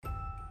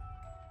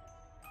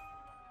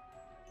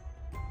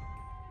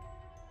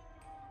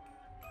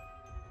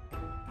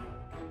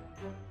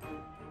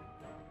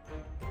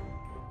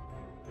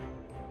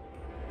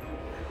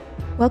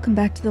Welcome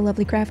back to the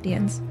Lovely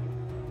Craftians.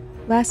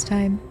 Last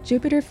time,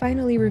 Jupiter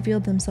finally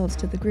revealed themselves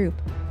to the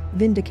group,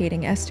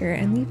 vindicating Esther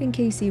and leaving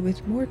Casey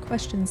with more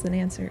questions than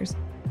answers.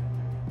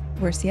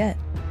 Worse yet,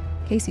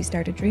 Casey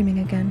started dreaming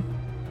again.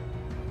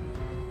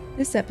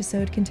 This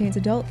episode contains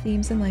adult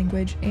themes and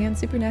language and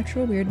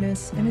supernatural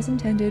weirdness and is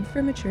intended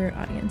for mature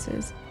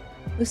audiences.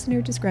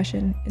 Listener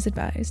discretion is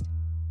advised.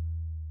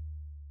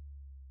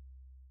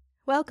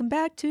 Welcome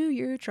back to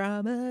your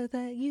trauma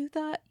that you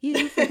thought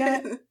you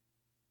forgot.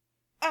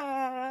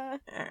 I'm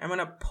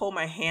gonna pull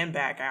my hand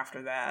back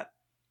after that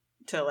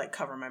to like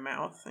cover my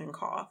mouth and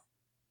cough.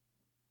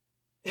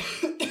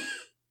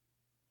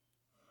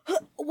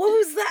 What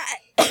was that?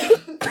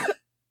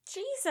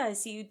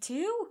 Jesus, you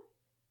two.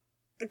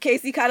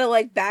 Casey kind of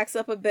like backs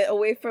up a bit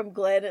away from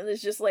Glenn and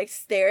is just like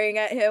staring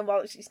at him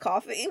while she's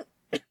coughing.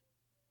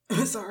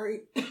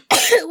 Sorry.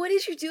 What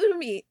did you do to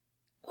me?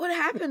 What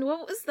happened?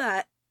 What was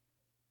that?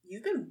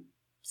 Your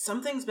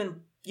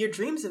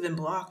dreams have been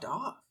blocked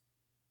off.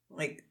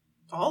 Like,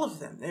 all of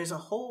them. There's a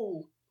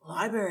whole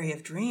library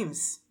of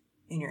dreams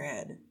in your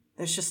head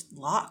that's just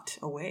locked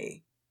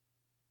away.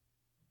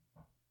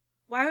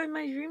 Why would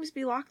my dreams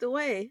be locked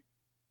away?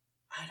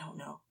 I don't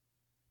know.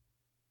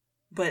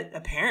 But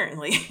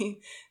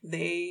apparently,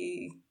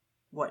 they,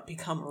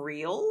 become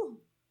real?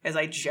 As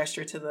I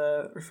gesture to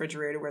the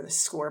refrigerator where the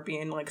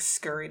scorpion,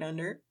 scurried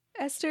under.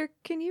 Esther,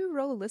 can you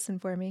roll a listen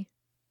for me?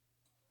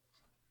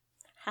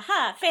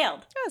 Haha,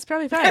 failed. Oh, it's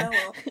probably fine. Oh,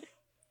 well.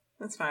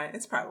 That's fine.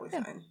 It's probably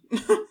fine.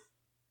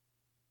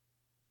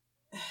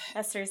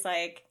 Esther's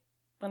like,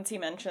 once he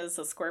mentions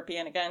the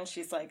scorpion again,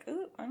 she's like,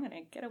 ooh, I'm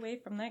gonna get away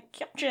from that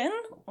kitchen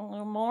a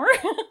little more.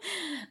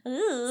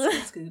 Ooh.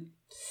 That's good.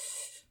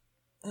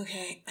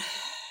 Okay.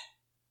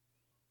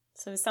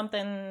 So is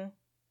something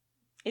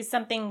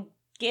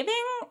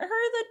giving her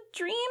the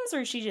dreams, or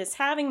is she just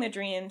having the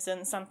dreams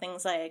and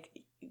something's like,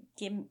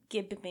 give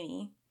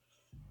me?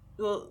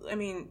 Well, I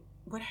mean,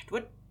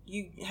 what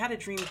you had a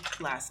dream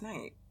last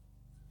night.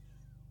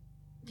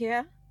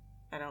 Yeah.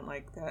 I don't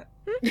like that.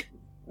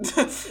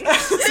 It's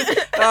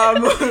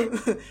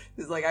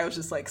like I was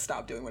just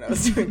stop doing what I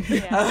was doing.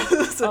 Yeah.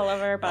 All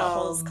of our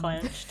buttholes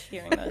clenched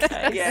hearing those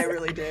guys. Yeah, I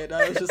really did.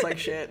 I was just like,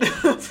 shit.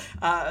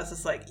 I was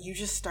just like, you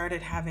just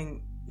started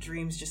having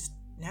dreams just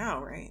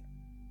now, right?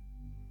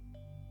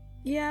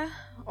 Yeah,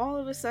 all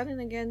of a sudden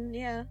again,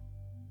 yeah.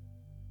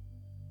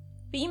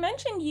 But you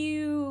mentioned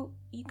you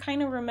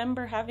kind of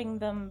remember having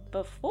them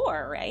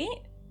before, right?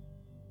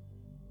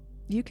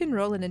 You can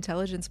roll an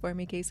intelligence for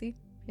me, Casey.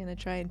 I'm gonna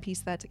try and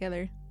piece that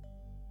together.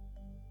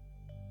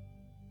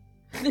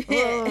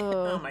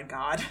 Oh my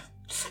god.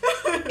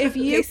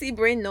 Casey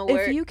brain no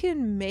work. If you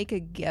can make a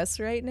guess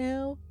right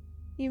now,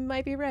 you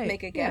might be right.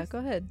 Make a guess? Yeah, go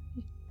ahead.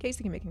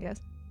 Casey can make a guess.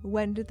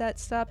 When did that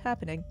stop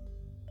happening?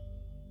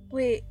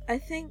 Wait, I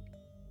think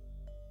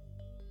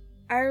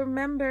I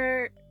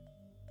remember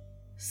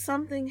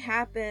something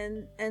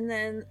happened and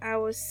then I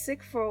was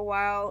sick for a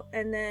while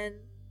and then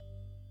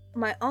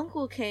my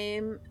uncle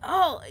came.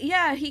 Oh,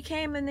 yeah, he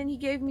came and then he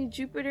gave me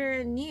Jupiter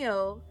and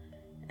Neo.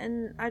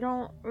 And I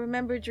don't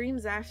remember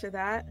dreams after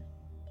that.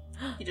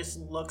 He just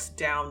looks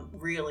down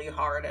really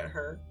hard at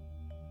her.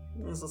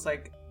 It was just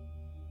like,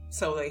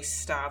 so they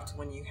stopped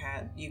when you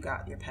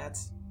got your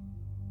pets?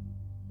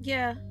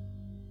 Yeah.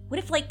 What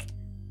if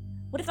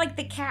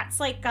the cat's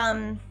like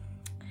a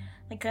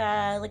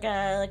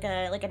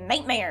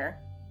nightmare?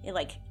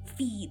 It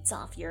feeds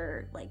off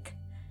your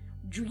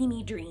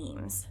dreamy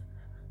dreams.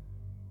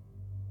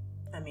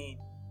 I mean,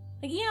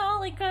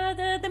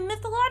 the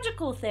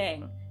mythological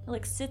thing.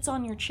 It sits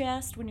on your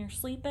chest when you're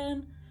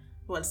sleeping.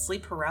 what,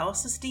 sleep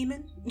paralysis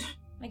demon?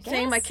 I guess.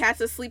 Saying my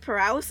cat's a sleep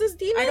paralysis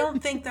demon? I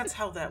don't think that's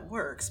how that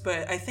works,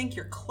 but I think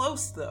you're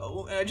close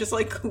though. And I just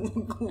look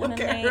and then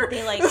at her.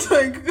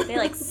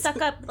 they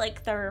suck up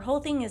their whole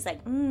thing is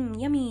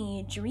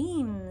yummy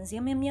dreams,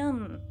 yum yum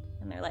yum,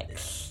 and they're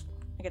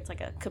it's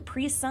like a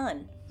Capri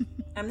Sun.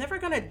 I'm never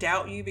gonna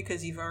doubt you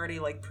because you've already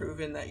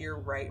proven that you're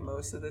right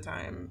most of the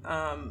time.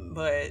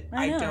 But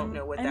I don't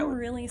know what that would. I'm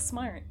really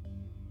smart.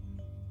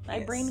 My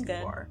Yes, brain good.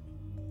 You are.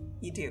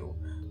 You do.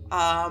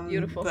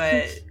 Beautiful.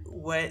 But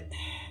what?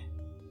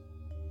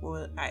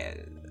 Well, I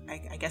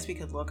guess we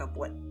could look up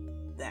what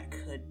that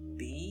could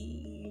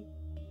be.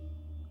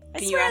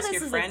 Can you swear ask this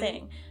your is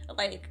friend? a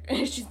thing.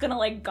 She's gonna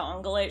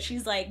gongle it.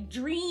 She's like,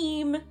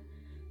 dream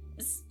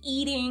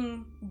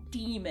eating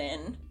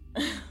demon.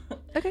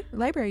 Okay,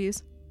 library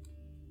use.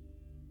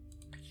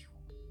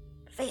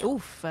 Fail.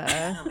 Oof. Oh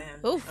man.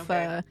 Oof.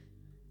 Okay.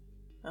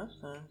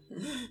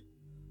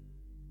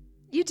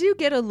 You do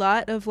get a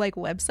lot of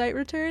website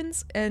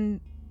returns, and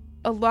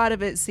a lot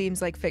of it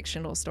seems like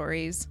fictional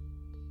stories.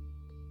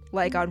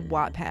 On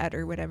Wattpad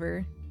or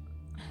whatever.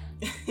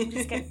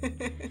 Just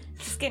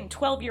getting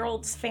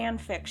 12-year-olds fan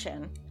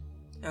fiction.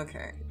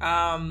 Okay.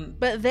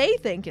 But they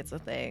think it's a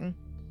thing.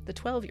 The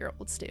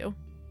 12-year-olds do.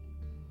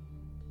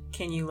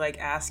 Can you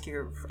ask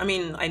your? I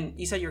mean,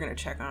 you said you were gonna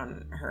check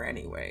on her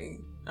anyway.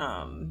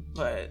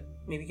 But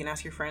maybe you can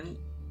ask your friend.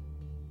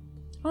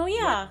 Oh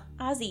yeah,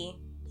 Ozzy.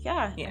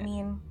 Yeah. Yeah. I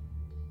mean,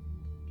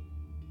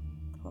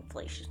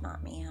 Hopefully she's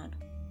not mad.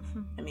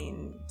 I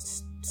mean,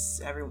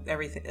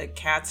 everything.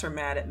 Cats are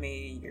mad at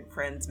me. Your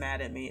friend's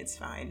mad at me. It's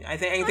fine. I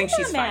think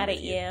she's I'm fine mad with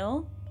at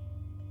you.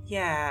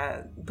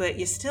 Yeah, but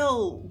you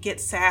still get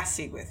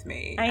sassy with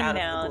me. I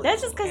know.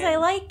 That's just because I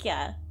like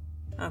ya.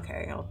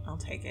 Okay, I'll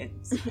take it.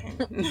 It's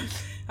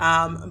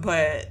fine.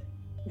 But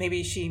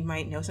maybe she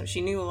might know something.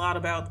 She knew a lot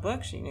about the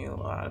book. She knew a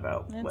lot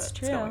about what's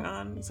going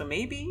on. So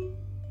maybe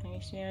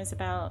she knows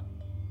about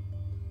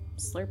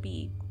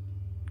slurpy,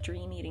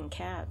 dream-eating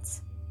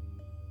cats.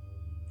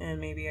 And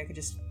maybe I could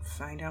just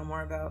find out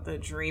more about the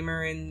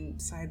dreamer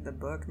inside the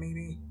book,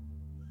 maybe.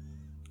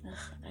 Ugh,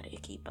 that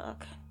icky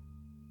book.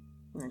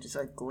 And just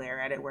like glare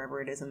at it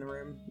wherever it is in the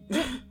room.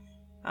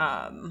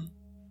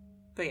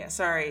 But yeah,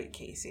 sorry,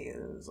 Casey.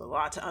 There was a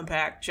lot to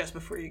unpack just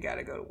before you got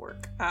to go to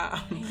work.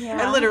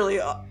 Yeah. And literally,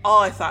 all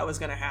I thought was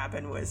going to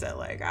happen was that,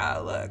 like,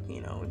 look,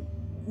 you know.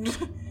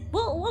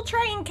 We'll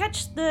try and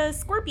catch the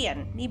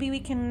scorpion. Maybe we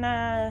can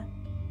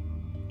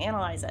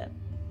analyze it.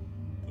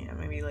 Yeah,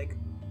 maybe like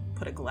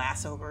put a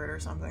glass over it or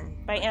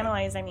something. By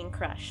analyze, I mean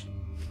crush.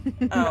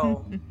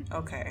 Oh,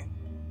 okay.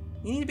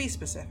 You need to be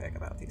specific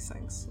about these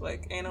things.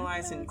 Like,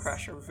 analyze and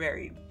crush are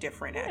very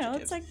different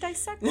adjectives. It's like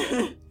dissect,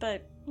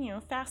 but,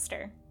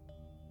 faster.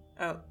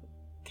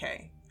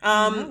 Okay.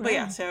 But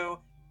yeah, so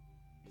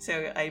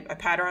I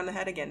pat her on the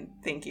head again.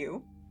 Thank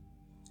you.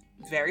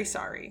 Very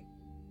sorry.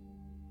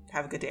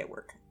 Have a good day at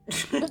work.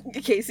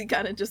 Casey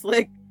kind of just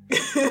like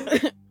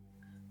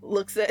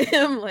looks at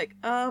him like,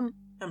 I'm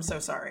so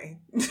sorry.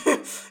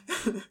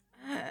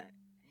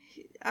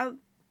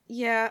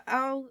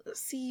 I'll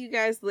see you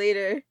guys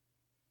later.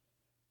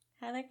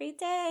 Have a great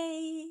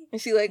day.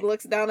 And she like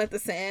looks down at the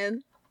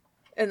sand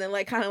and then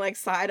like kind of like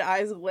side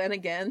eyes Glenn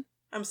again.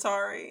 I'm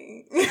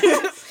sorry.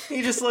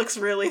 He just looks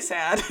really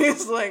sad.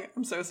 He's like,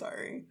 I'm so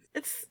sorry.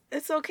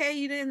 It's okay.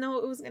 You didn't know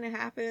it was going to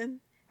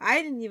happen.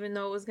 I didn't even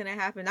know it was going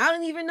to happen. I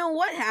don't even know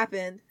what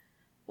happened.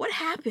 What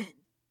happened?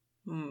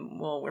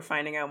 Well, we're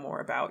finding out more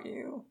about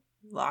you.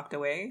 Locked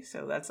away,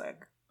 so that's a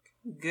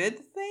good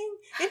thing.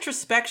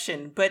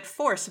 Introspection, but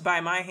forced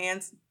by my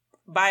hands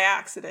by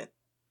accident.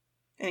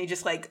 And he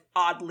just like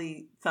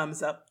oddly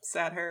thumbs up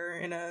at her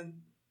in a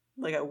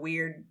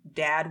weird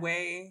dad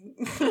way.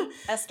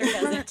 Esther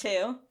does it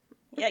too.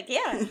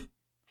 Yeah.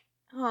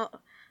 Well,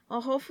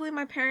 hopefully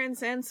my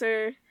parents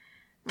answer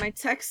my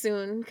text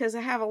soon, because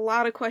I have a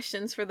lot of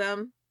questions for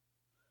them.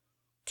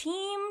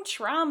 Team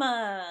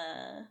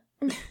trauma.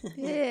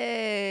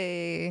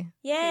 Yay.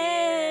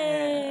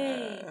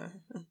 Yay. Yeah.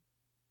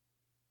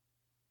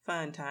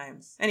 Fun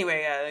times.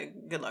 Anyway,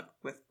 good luck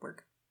with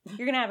work.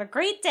 You're gonna have a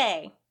great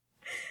day.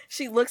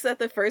 She looks at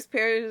the first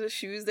pair of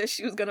shoes that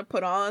she was gonna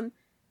put on,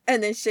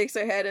 and then shakes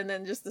her head, and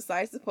then just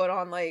decides to put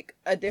on like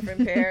a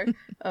different pair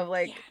of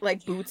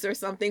like boots or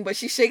something. But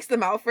she shakes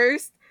them out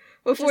first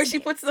before she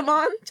puts them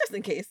on, just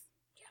in case.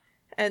 Yeah.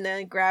 And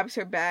then grabs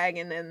her bag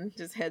and then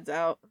just heads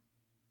out.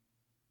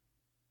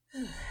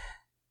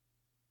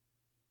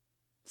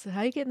 So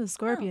how you getting the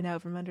scorpion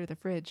out from under the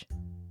fridge?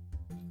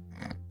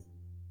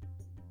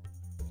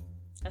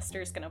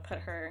 Esther's gonna put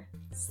her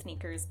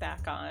sneakers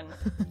back on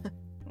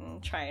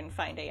and try and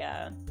find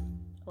a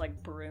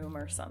broom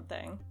or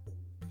something.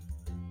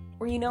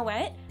 Or you know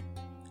what?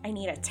 I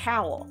need a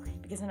towel,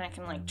 because then I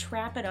can like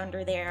trap it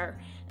under there,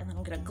 and then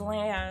I'll get a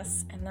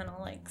glass, and then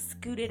I'll like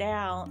scoot it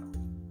out.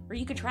 Or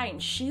you could try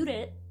and shoot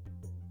it.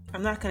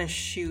 I'm not gonna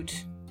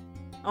shoot.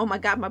 Oh my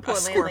god, my poor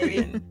landlady.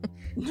 Scorpion.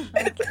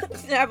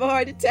 Have a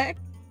heart attack.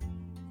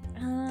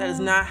 That is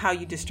not how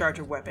you discharge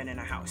a weapon in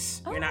a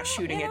house. You're not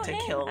shooting it to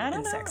kill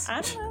insects.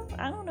 I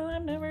don't know.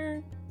 I've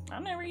never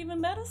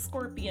even met a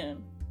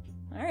scorpion.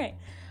 All right.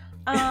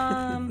 All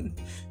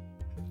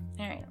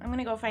right. I'm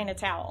gonna go find a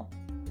towel.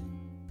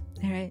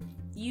 All right.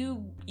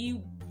 You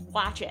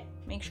watch it.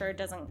 Make sure it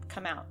doesn't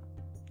come out.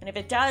 And if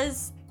it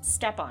does,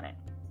 step on it.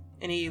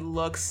 And he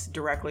looks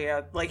directly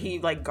at, he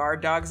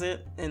guard dogs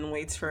it and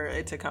waits for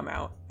it to come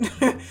out.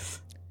 All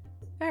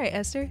right,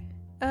 Esther.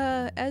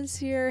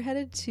 As you're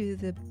headed to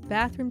the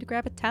bathroom to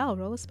grab a towel,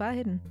 roll a spot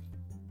hidden.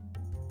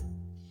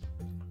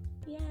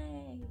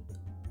 Yay.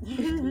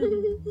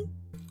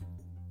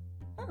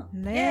 Oh.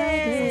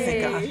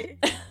 Nailed it.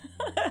 Thank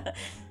God.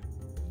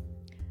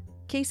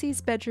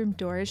 Casey's bedroom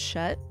door is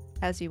shut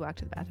as you walk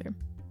to the bathroom.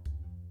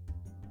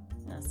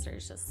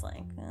 Esther's just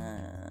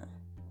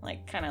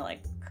kind of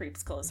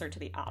creeps closer to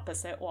the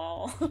opposite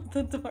wall of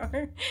the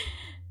door.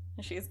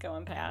 She's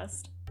going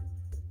past.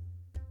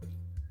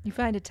 You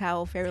find a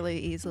towel fairly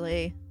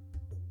easily.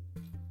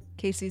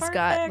 Casey's Perfect.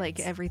 got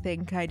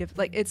everything kind of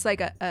it's like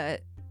a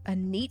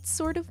neat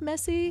sort of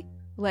messy.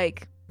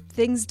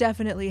 Things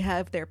definitely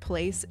have their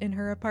place in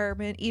her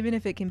apartment, even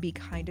if it can be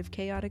kind of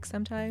chaotic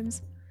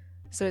sometimes.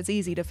 So it's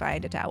easy to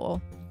find a towel.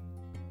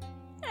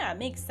 Yeah,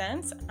 makes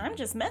sense. I'm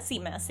just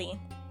messy.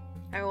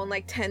 I own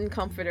 10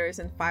 comforters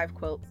and 5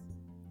 quilts.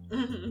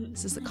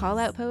 Is this a call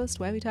out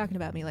post? Why are we talking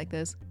about me like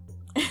this?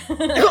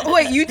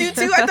 Wait, you do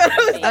too? I thought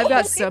it was I've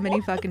got so many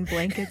fucking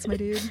blankets, my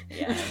dude.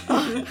 Yeah.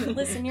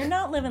 Listen, you're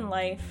not living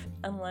life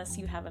unless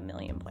you have 1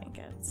 million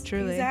blankets.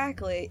 Truly.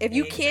 Exactly. If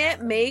you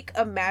can't make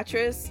a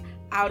mattress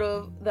out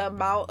of the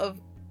amount of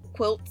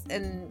quilts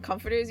and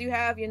comforters you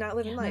have, you're not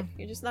living Yeah, life. no.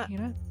 You're just not. You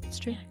know, it's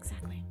true. Yeah,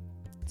 exactly.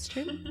 It's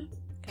true.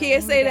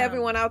 PSA to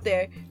everyone out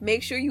there: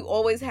 make sure you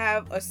always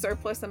have a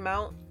surplus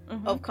amount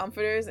of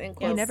comforters and You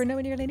quilts. never know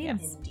when you're gonna need them.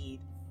 Indeed.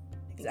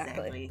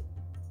 Exactly.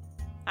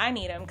 I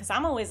need them because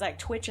I'm always like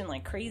twitching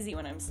like crazy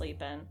when I'm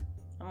sleeping.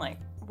 I'm like,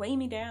 weigh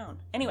me down.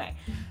 Anyway.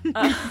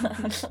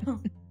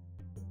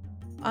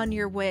 On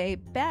your way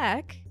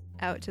back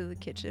out to the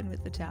kitchen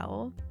with the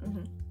towel,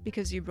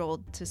 because you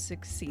rolled to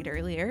succeed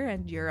earlier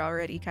and you're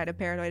already kind of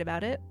paranoid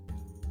about it,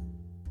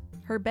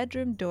 her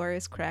bedroom door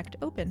is cracked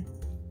open.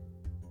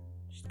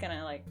 She's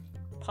gonna like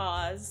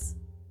pause,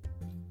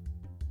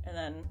 and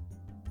then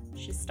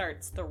she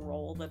starts to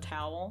roll the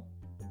towel.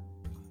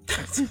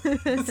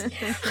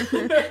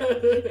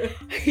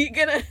 you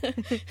gonna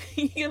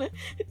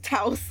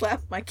towel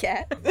slap my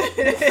cat?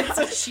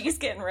 She's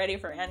getting ready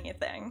for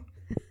anything.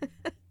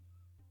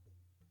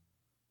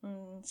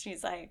 And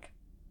she's like,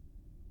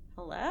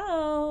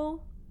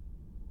 hello?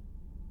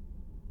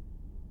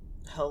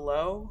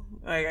 Hello?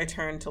 I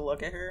turned to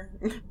look at her.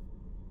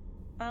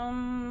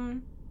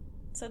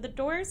 So the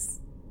door's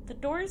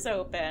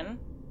open.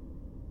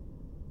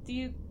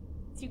 Do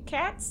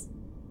cats,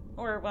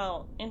 or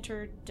well,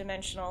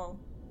 interdimensional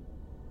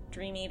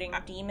dream-eating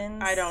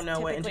demons? I don't know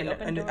what typically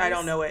open doors? I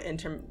don't know what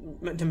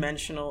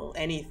interdimensional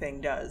anything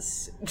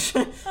does.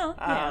 Oh,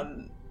 yeah.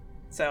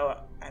 So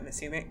I'm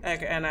assuming,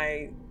 and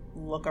I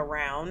look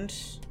around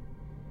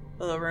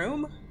the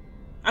room.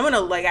 I'm gonna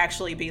like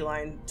actually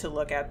beeline to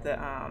look at the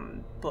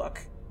book.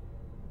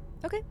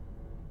 Okay.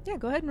 Yeah,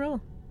 go ahead and roll.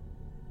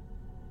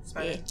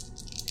 Spider.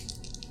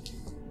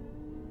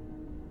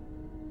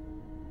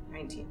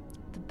 19.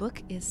 The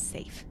book is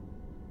safe.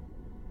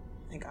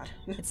 Thank God.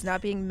 It's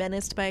not being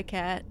menaced by a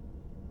cat.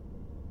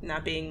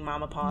 Not being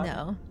Mama Pod.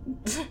 No.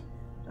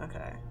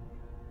 Okay.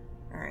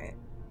 Alright.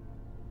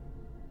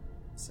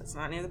 So it's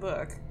not near the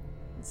book.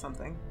 It's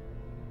something.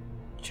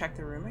 Check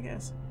the room, I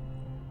guess.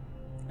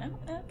 Oh,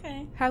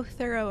 okay. How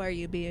thorough are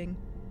you being?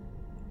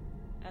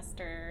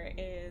 Esther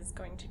is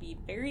going to be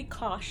very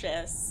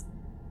cautious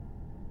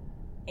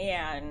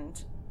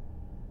and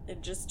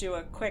just do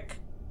a quick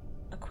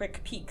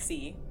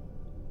peek-see.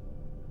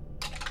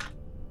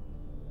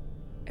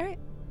 Alright.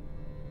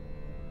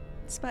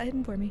 Spot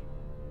hidden for me.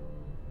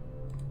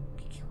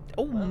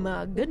 Oh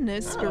my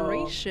goodness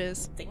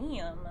gracious.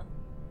 Damn.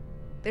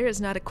 There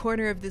is not a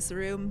corner of this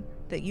room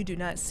that you do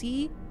not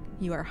see.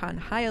 You are on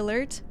high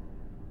alert.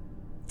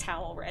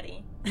 Towel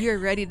ready. You're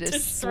ready to To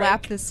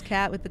slap strike. this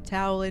cat with the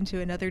towel into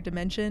another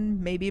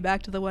dimension, maybe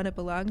back to the one it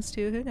belongs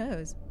to, who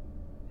knows.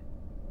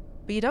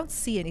 But you don't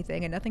see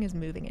anything and nothing is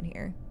moving in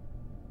here.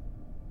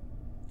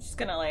 She's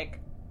gonna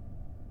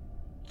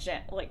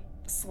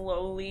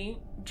slowly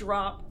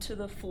drop to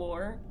the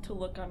floor to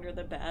look under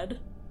the bed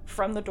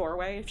from the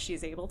doorway if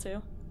she's able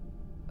to.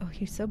 Oh,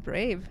 you're so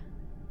brave.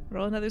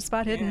 Roll another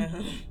spot hidden.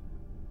 Yeah.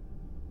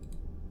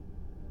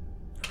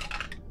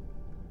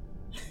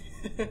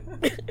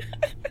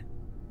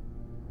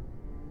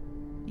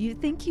 You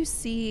think you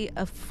see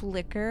a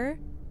flicker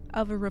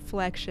of a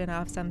reflection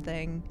off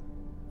something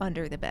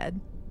under the bed.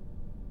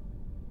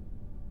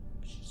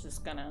 She's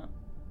just gonna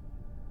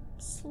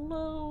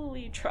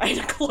slowly try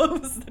to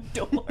close the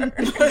door.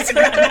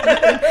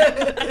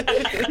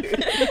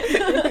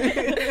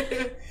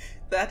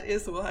 That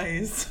is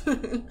wise.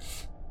 I'm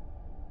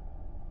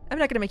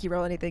not gonna make you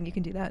roll anything, you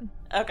can do that.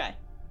 Okay.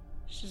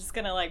 She's just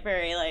gonna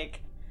very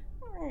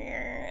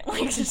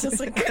she's just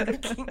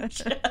cooking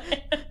shut.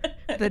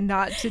 The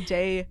not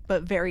today,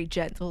 but very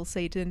gentle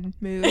Satan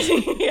move.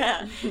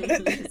 Yeah.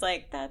 She's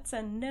like, that's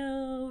a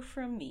no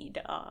from me,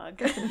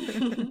 dog.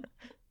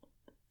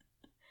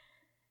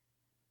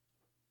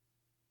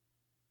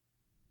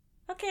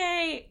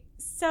 Okay,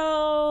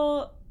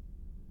 so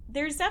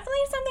there's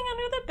definitely something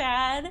under the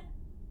bed.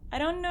 I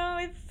don't know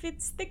if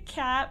it's the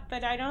cat,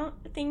 but I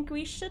don't think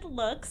we should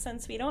look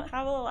since we don't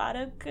have a lot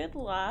of good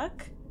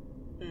luck.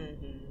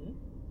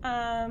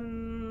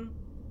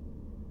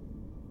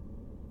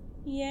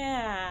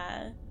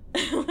 Yeah.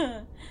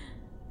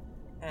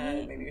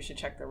 Maybe we should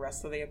check the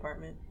rest of the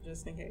apartment,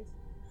 just in case.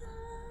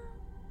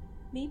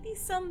 Maybe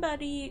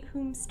somebody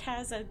whomst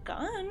has a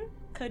gun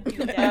could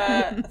do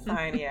that.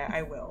 Fine, yeah,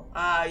 I will.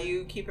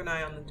 You keep an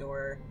eye on the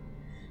door,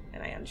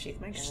 and I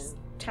unsheath my gun.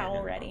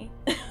 Towel ready.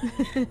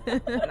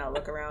 And I'll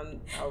look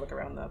around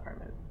the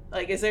apartment.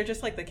 Like, is there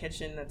just, the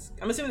kitchen that's...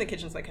 I'm assuming the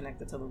kitchen's,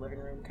 connected to the living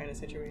room kind of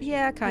situation?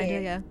 Yeah,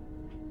 kinda, yeah.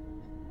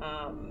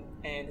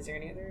 And is there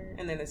any other...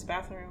 And then this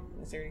bathroom,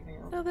 is there anything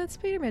else? No, that's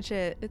pretty much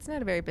it. It's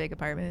not a very big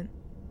apartment.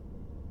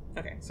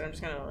 Okay, so I'm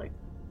just gonna,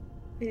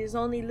 There's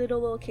only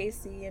little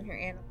Casey and her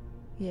animal.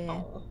 Yeah.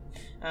 Oh.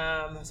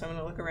 So I'm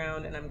gonna look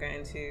around and I'm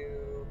going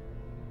to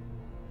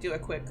do a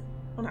quick...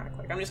 Well, not a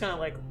quick. I'm just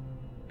gonna,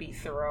 be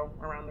thorough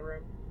around the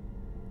room.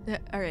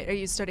 Alright, are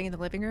you starting in the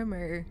living room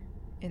or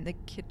in the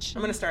kitchen?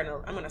 I'm gonna start in the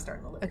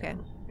living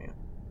room.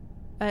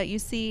 Yeah. You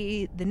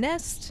see the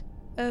nest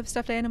of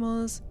stuffed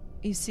animals.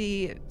 You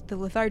see the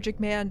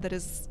lethargic man that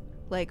is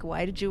like,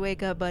 "Why did you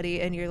wake up,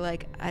 buddy?" And you're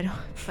like, I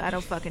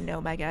don't fucking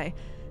know, my guy."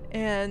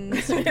 And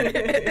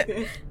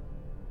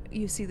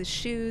you see the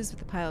shoes with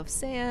the pile of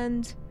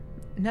sand.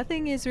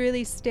 Nothing is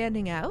really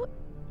standing out.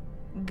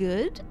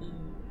 Good.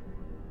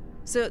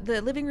 So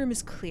the living room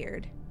is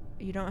cleared.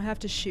 You don't have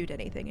to shoot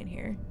anything in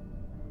here.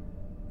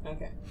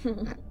 Okay.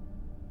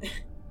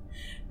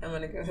 I'm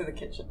gonna go to the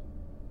kitchen.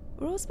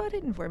 Roll spot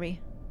hidden for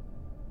me.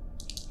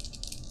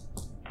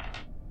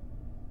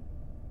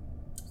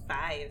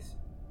 5.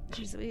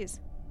 Jeez Louise.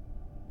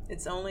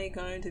 It's only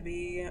going to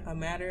be a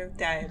matter of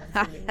time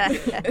for me.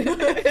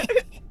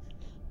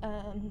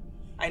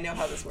 I know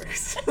how this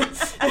works.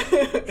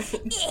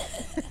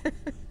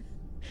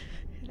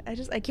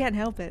 I can't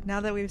help it now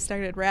that we've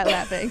started rat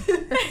lapping.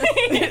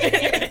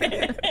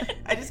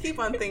 I just keep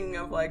on thinking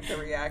of like the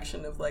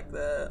reaction of like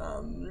the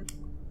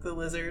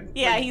lizard.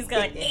 Yeah, like, he's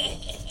going.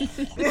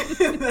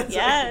 That's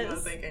Yes. what I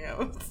was thinking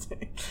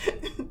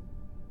of.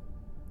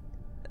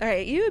 All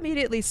right, you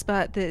immediately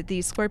spot that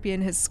the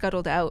scorpion has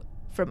scuttled out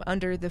from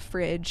under the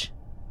fridge.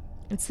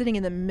 It's sitting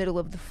in the middle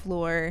of the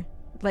floor,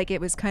 like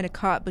it was kind of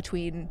caught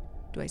between,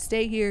 do I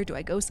stay here? Do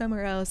I go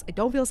somewhere else? I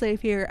don't feel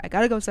safe here. I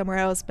gotta go somewhere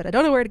else, but I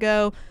don't know where to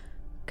go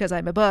because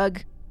I'm a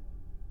bug.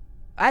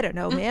 I don't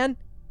know, man.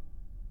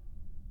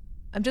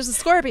 I'm just a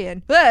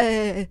scorpion.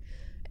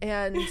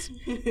 And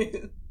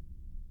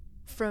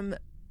from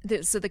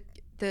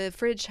the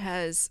fridge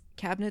has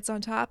cabinets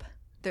on top.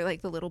 They're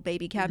like the little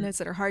baby cabinets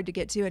that are hard to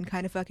get to and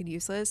kind of fucking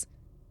useless.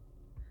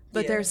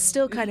 But there's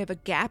still kind of a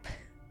gap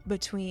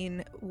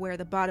between where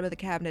the bottom of the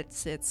cabinet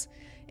sits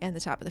and the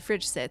top of the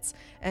fridge sits.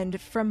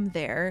 And from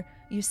there,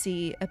 you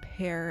see a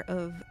pair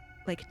of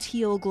like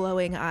teal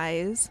glowing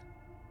eyes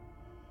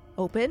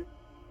open.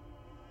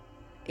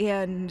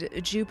 And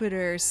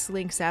Jupiter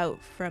slinks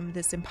out from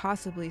this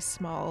impossibly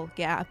small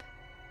gap,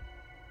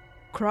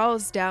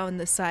 crawls down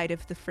the side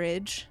of the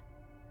fridge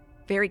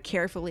very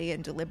carefully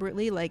and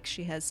deliberately, like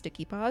she has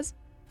sticky paws.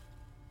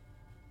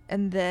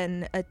 And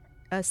then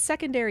a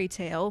secondary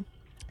tail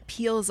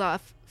peels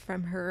off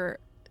from her,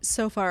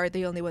 so far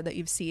the only one that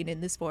you've seen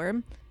in this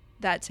form.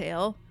 That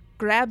tail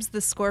grabs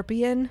the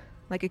scorpion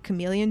like a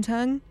chameleon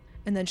tongue,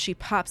 and then she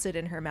pops it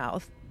in her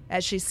mouth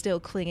as she's still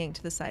clinging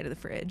to the side of the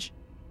fridge.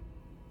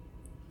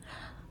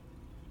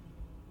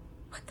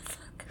 What the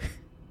fuck?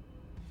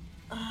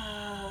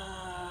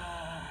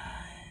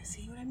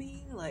 See what I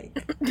mean?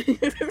 Like,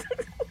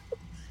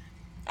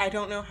 I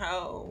don't know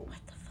how.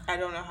 What the fuck? I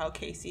don't know how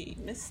Casey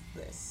missed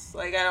this.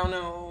 Like, I don't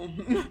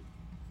know.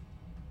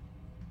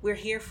 We're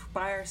here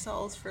by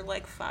ourselves for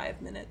like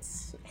 5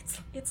 minutes.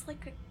 It's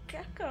like a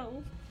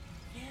gecko.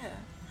 Yeah.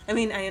 I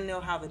mean, I know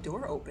how the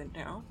door opened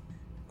now,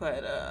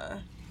 but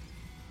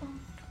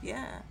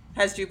yeah.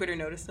 Has Jupiter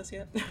noticed us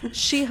yet?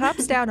 She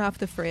hops down off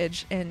the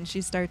fridge and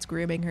she starts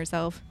grooming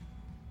herself.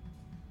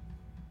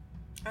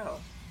 Oh.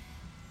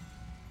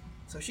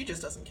 So she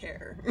just doesn't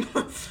care. We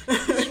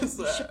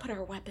should put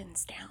our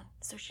weapons down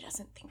so she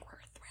doesn't think we're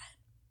a threat.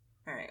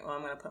 Alright, well,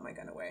 I'm gonna put my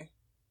gun away.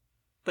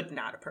 But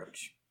not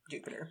approach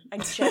Jupiter. I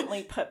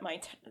gently put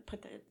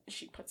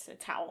she puts the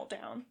towel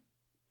down.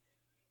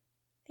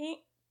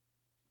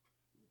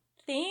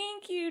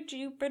 Thank you,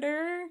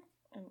 Jupiter.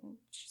 And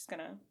she's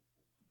gonna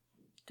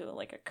do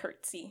like a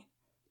curtsy.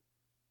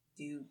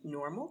 Do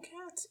normal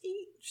cats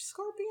eat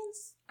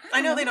scorpions?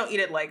 I know they don't eat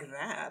it like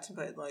that,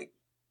 but like...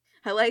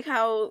 I like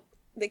how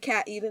the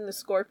cat eating the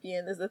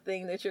scorpion is the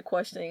thing that you're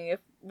questioning if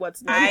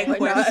what's normal or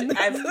not.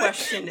 I've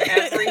questioned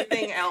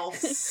everything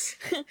else.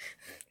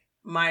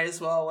 Might as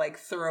well like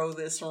throw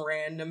this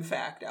random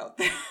fact out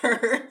there.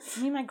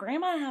 I mean, my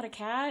grandma had a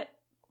cat.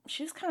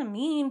 She was kind of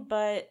mean,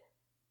 but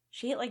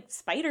she ate like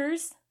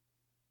spiders.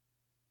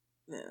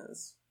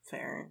 That's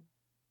fair.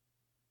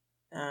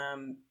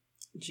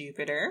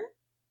 Jupiter?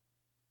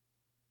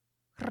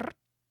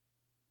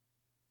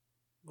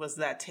 Was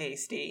that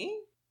tasty?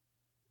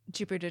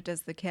 Jupiter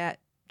does the cat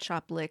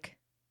chop lick.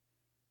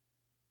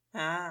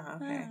 Ah,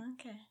 okay. Oh,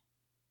 okay.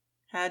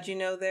 How'd you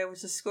know there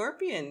was a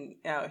scorpion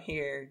out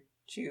here,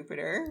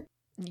 Jupiter?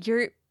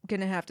 You're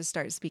gonna have to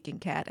start speaking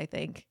cat, I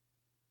think.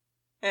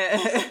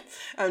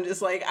 I'm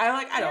just like,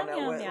 I don't know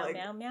meow, what meow, like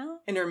meow, meow.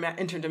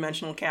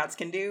 interdimensional cats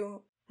can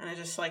do. And I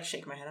just like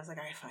shake my head. I was like,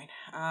 all right, fine.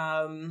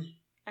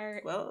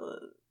 Well,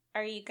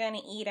 Are you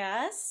gonna eat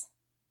us?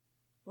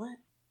 what?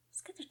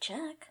 Let's get to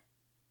check.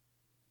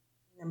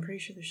 I'm pretty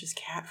sure there's just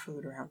cat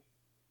food around.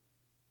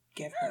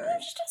 Give No, her.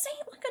 she just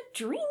ate like a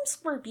dream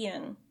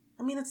scorpion.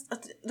 I mean,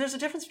 there's a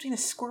difference between a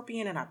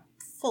scorpion and a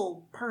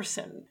full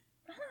person.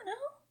 I don't know.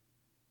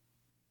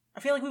 I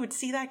feel like we would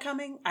see that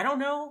coming. I don't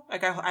know.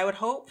 Like, I would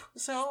hope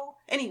so.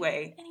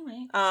 Anyway,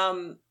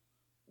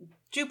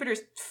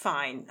 Jupiter's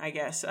fine, I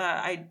guess.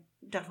 I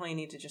definitely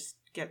need to just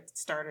get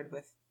started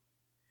with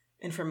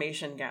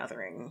information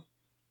gathering.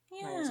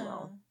 Yeah. Might as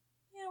well.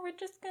 Yeah, we're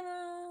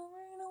gonna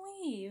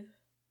leave.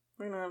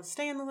 We're gonna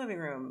stay in the living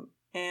room.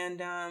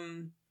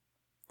 And,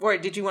 or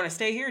did you want to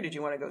stay here or did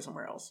you want to go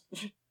somewhere else?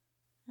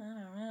 I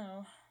don't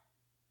know.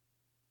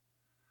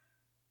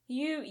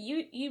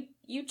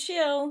 You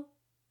chill,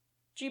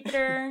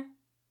 Jupiter.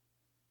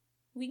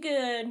 We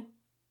good.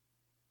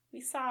 We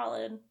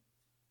solid.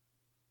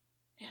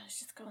 Yeah, let's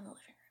just go in the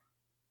living room.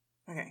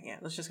 Okay, yeah,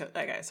 let's just go.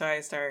 Okay, so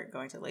I start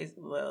going to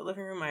the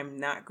living room. I'm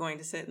not going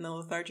to sit in the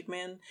lethargic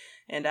man,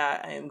 and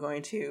I am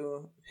going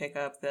to pick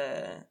up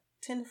the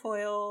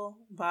tinfoil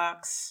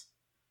box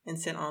and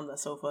sit on the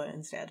sofa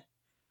instead,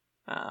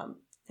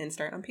 and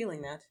start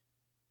unpeeling that.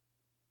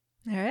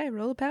 All right,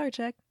 roll a power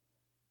check.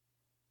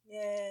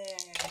 Yay!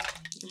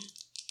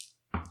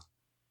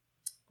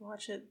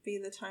 Watch it be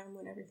the time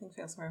when everything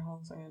fails. Sorry,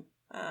 hold on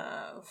a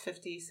second.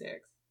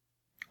 56.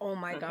 Oh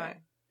my god.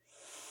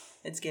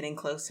 It's getting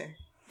closer.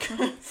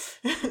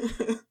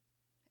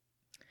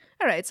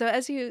 All right, so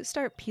as you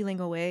start peeling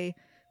away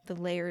the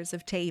layers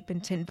of tape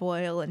and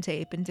tinfoil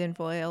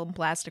and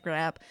plastic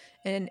wrap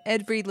and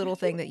every little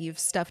thing that you've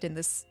stuffed in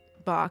this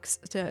box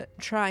to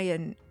try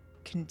and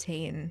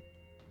contain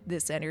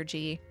this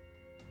energy,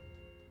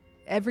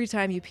 every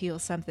time you peel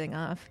something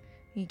off,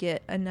 you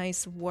get a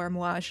nice warm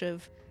wash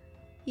of,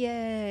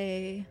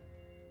 yay,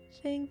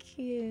 thank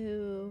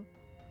you,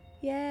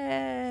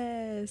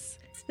 yes,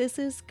 this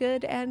is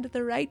good and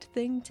the right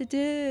thing to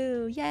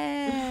do,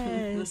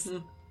 yes.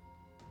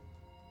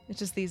 It's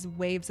just these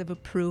waves of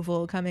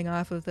approval coming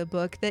off of the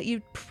book that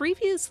you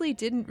previously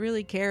didn't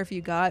really care if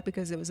you got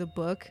because it was a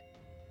book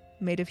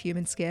made of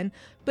human skin,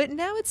 but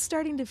now it's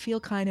starting to feel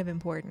kind of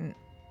important.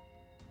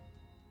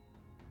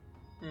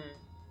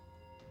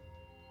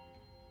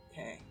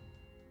 Okay.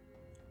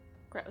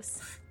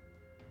 Gross.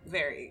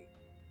 Very.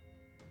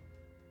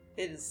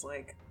 It is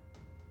like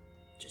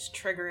just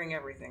triggering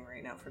everything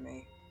right now for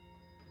me.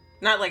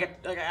 Not like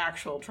an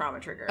actual trauma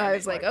trigger. I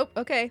was like, oh,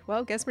 okay,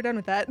 well, guess we're done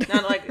with that.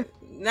 not what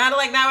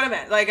I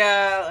meant. Like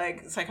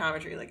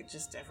psychometry. Like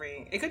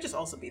it could just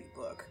also be the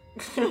book.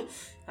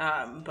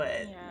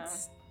 But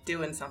it's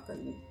doing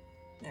something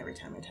every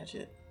time I touch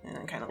it, and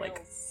I kind of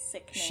like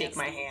shake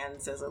my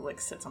hands as it like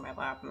sits on my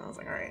lap, and I was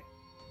like, all right.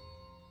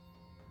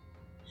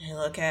 I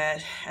look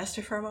at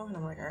Esther for a moment, and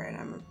I'm like, all right,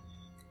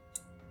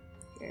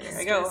 here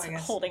I go, I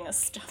guess. Holding a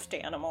stuffed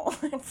animal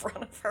in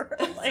front of her.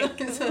 Like,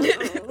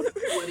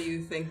 what do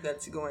you think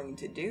that's going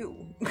to do?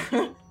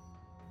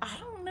 I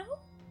don't know.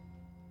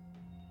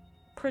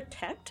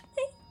 Protect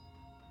me?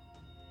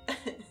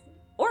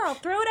 Or I'll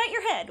throw it at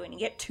your head when you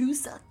get too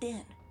sucked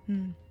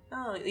in.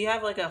 Oh, you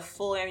have like a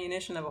full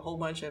ammunition of a whole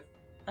bunch of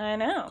I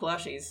know.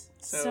 plushies.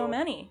 So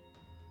many.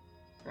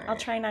 Right. I'll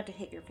try not to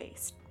hit your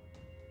face.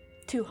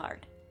 Too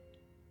hard.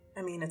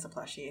 I mean, it's a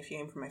plushie. If you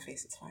aim for my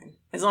face, it's fine.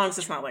 As long as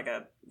it's not like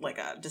a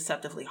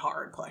deceptively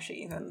hard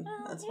plushie, then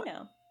that's fine.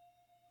 Know.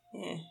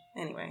 Yeah.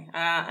 Anyway,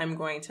 I'm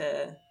going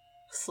to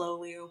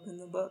slowly open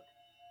the book.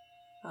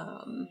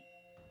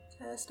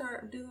 To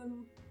start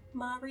doing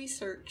my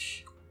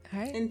research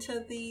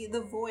into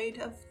the void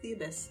of the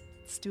abyss.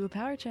 Let's do a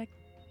power check.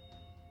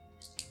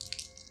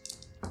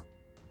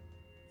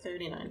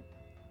 39.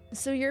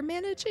 So you're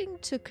managing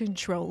to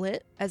control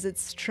it as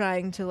it's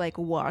trying to like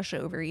wash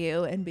over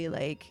you and be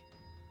like,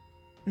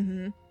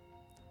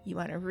 you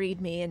want to read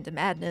me into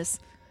madness.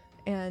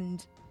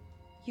 And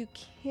you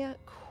can't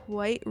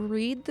quite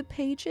read the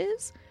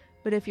pages,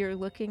 but if you're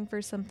looking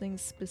for something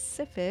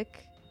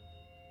specific,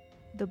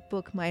 the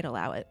book might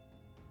allow it.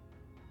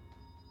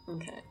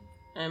 Okay.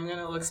 I'm going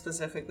to look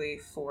specifically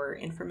for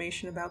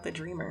information about the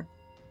dreamer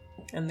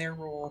and their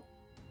role.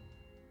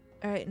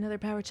 All right, another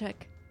power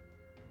check.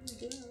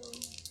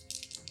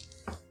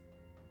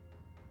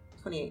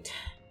 28.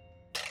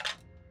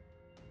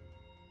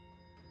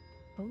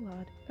 Oh,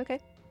 Lord. Okay.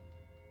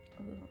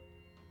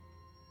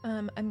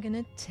 I'm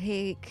gonna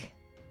take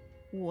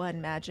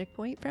 1 magic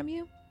point from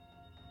you.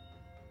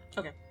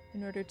 Okay.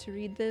 In order to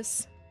read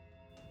this.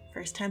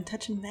 First time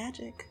touching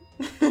magic.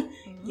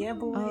 Yeah,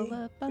 boy. All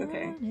up on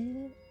Okay.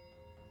 it.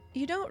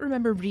 You don't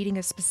remember reading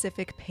a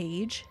specific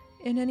page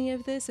in any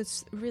of this.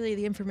 It's really,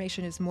 the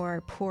information is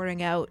more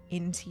pouring out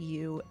into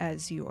you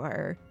as you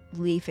are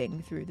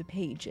leafing through the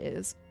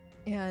pages.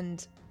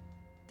 And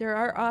there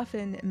are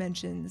often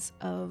mentions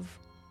of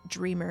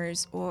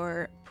dreamers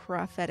or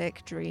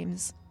prophetic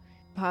dreams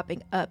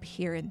popping up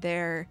here and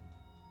there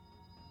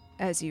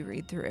as you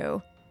read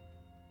through.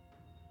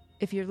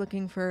 If you're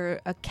looking for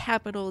a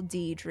capital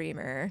D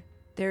dreamer,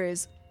 there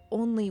is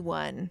only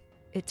one.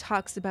 It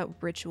talks about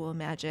ritual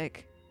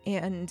magic,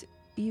 and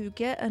you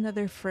get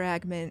another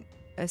fragment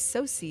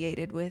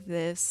associated with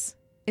this.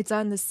 It's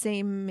on the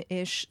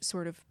same-ish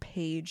sort of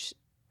page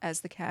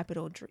as the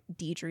capital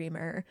D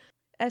dreamer.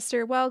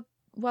 Esther, while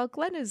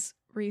Glenn is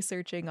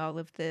researching all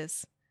of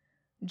this,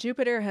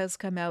 Jupiter has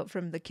come out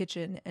from the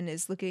kitchen and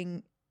is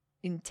looking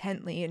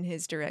intently in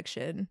his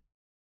direction.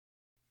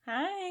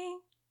 Hi,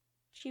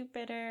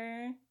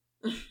 Jupiter.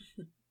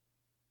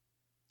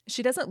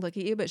 She doesn't look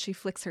at you, but she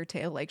flicks her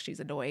tail like she's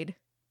annoyed.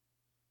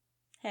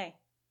 Hey,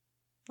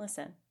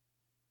 listen.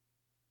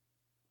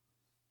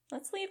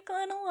 Let's leave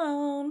Glenn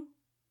alone.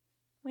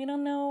 We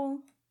don't know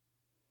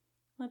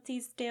what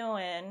he's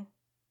doing.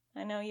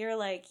 I know you're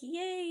like,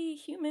 yay,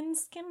 human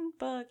skin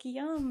book,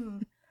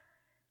 yum.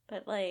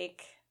 But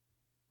like,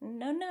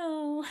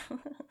 no.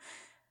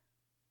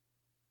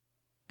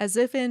 As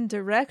if in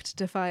direct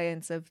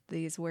defiance of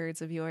these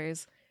words of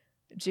yours,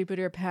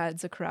 Jupiter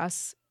pads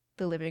across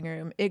the living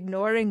room,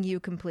 ignoring you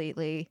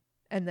completely,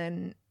 and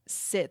then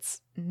sits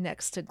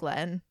next to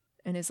Glenn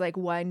and is like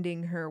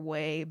winding her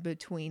way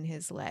between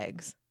his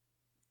legs.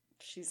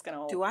 She's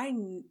gonna. Do I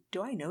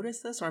notice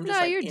this, or I'm just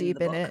No, like you're in deep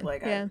the in book? it.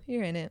 Like, Yeah,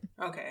 you're in it.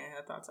 Okay,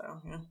 I thought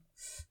so. Yeah.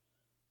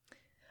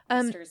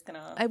 Esther's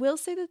gonna. I will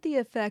say that the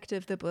effect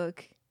of the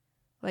book,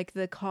 like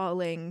the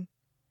calling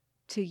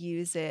to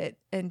use it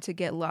and to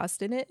get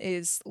lost in it,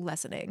 is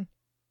lessening.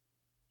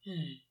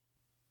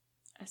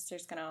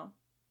 Esther's gonna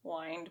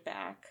wind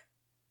back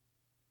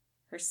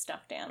her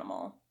stuffed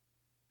animal.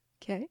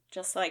 Okay.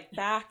 Just like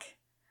back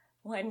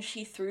when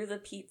she threw the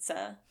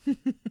pizza.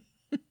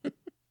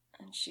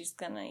 And she's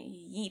gonna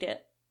yeet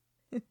it.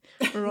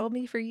 Roll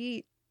me for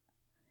yeet.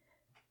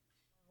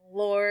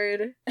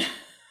 Lord.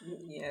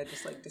 Yeah,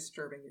 just like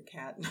disturbing your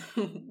cat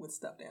with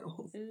stuffed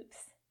animals. Oops.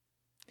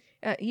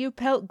 You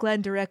pelt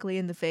Glenn directly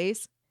in the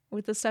face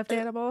with the stuffed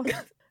animal.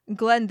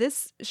 Glenn,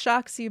 this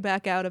shocks you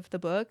back out of the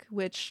book,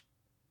 which,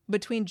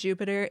 between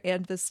Jupiter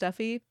and the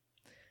stuffy,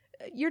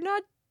 you're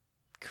not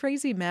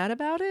crazy mad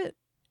about it,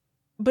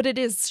 but it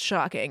is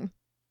shocking.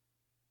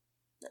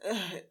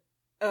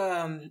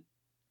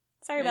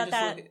 Sorry about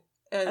that.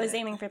 I was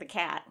aiming for the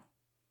cat.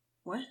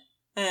 What?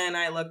 And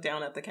I looked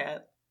down at the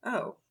cat.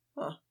 Oh,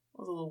 that was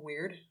a little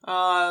weird.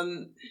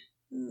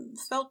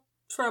 Felt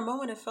for a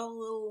moment it felt a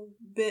little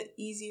bit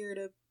easier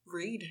to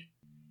read.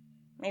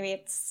 Maybe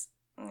it's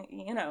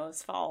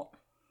his fault.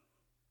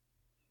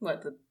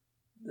 What, the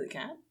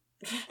cat?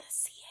 The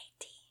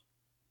CAT.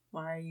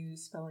 Why are you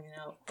spelling it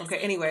out? Okay,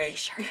 anyway. I'm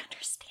sure he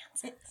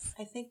understands it.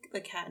 I think the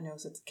cat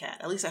knows it's a cat.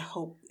 At least I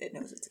hope it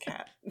knows it's a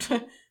cat.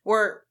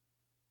 Or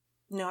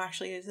no,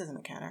 actually it isn't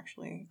a cat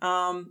actually.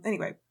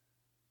 Anyway.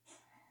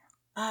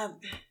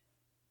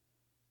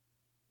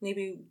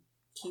 Maybe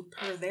keep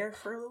her there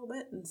for a little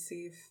bit and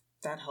see if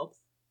that helps.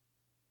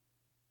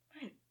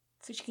 Right.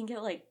 So she can get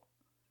I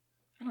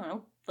don't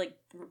know,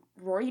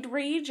 roid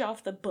rage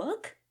off the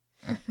book?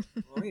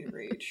 Roid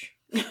rage.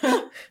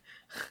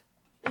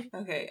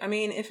 Okay, I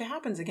mean, if it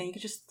happens again, you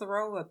could just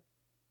throw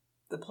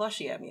the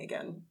plushie at me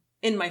again.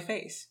 In my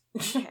face.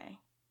 Okay.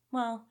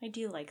 Well, I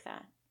do like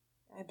that.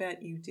 I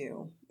bet you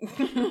do.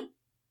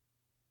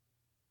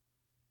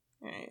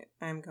 Alright,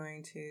 I'm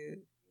going to...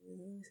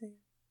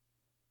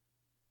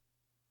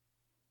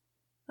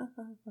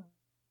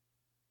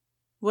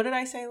 What did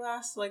I say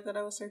last, that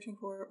I was searching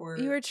for? Or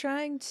You were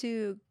trying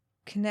to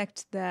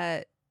connect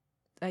that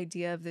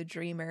idea of the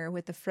dreamer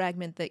with the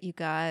fragment that you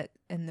got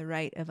and the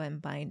rite of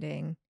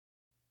unbinding.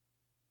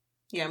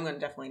 Yeah, I'm going to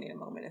definitely need a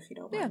moment if you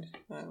don't mind.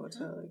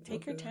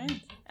 Take your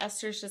time.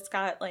 Esther's just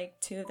got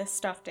 2 of the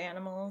stuffed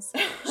animals.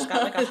 She's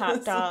got a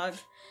hot dog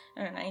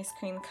and an ice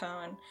cream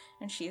cone.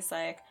 And she's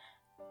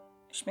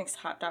she makes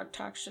hot dog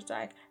talk. She's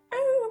like,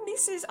 "Oh,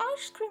 Mrs.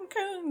 Ice Cream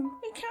Cone,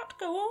 we can't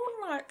go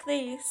on like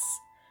this."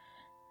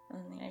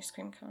 And the ice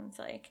cream cone's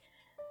like,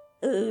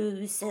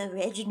 "Oh, Sir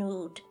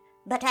Reginald,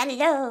 but I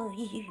love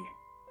you."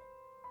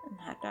 And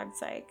the hot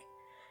dog's like,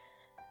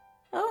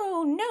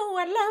 "Oh, no,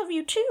 I love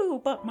you too,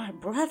 but my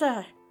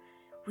brother,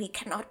 we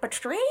cannot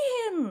betray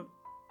him."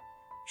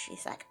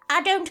 She's like,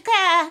 "I don't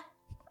care.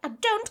 I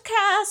don't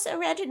care, Sir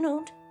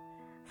Reginald,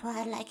 for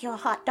I like your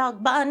hot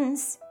dog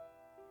buns."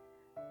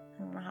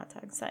 And the hot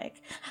dog's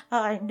like,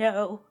 "I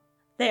know,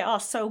 they are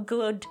so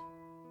good,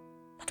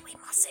 but we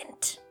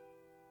mustn't."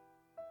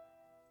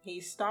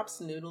 He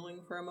stops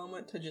noodling for a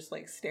moment to just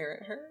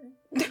stare at her.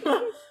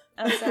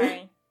 Oh,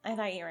 sorry. I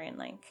thought you were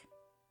in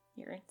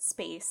your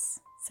space.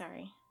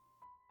 Sorry.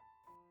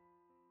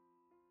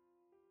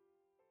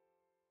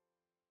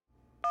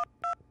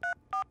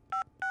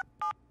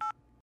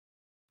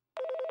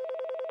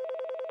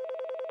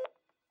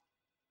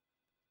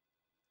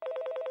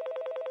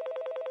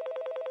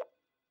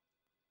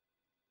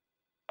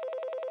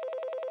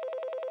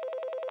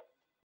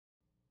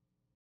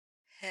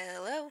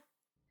 Hello.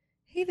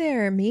 Hey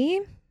there,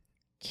 me.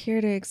 Care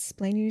to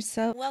explain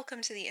yourself?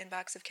 Welcome to the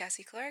inbox of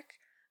Cassie Clark.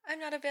 I'm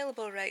not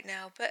available right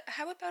now, but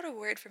how about a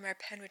word from our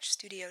Penwitch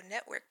Studio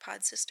Network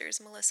pod sisters,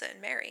 Melissa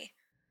and Mary?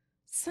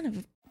 Son of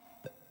a...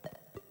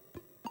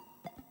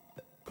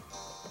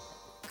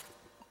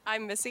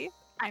 I'm Missy.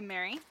 I'm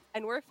Mary.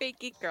 And we're Fake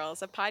Geek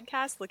Girls, a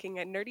podcast looking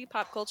at nerdy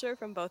pop culture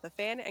from both a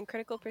fan and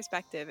critical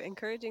perspective,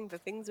 encouraging the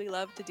things we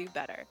love to do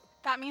better.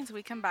 That means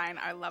we combine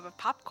our love of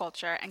pop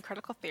culture and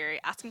critical theory,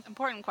 asking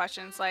important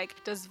questions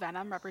like, does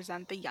Venom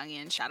represent the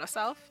Jungian shadow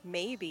self?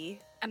 Maybe.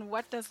 And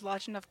what does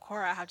Legend of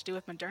Korra have to do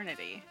with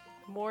modernity?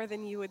 More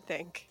than you would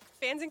think.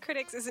 Fans and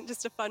critics isn't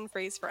just a fun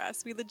phrase for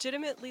us. We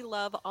legitimately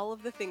love all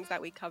of the things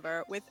that we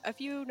cover, with a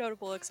few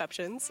notable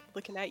exceptions.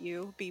 Looking at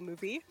you,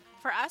 B-movie.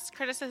 For us,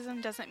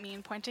 criticism doesn't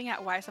mean pointing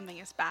at why something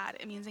is bad.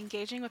 It means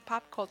engaging with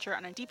pop culture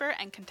on a deeper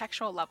and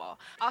contextual level.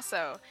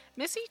 Also,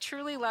 Missy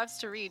truly loves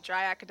to read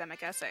dry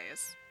academic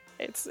essays.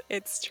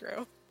 It's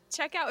true.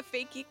 Check out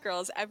Fake Geek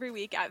Girls every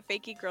week at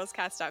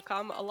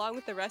fakegeekgirlscast.com, along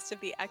with the rest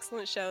of the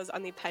excellent shows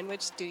on the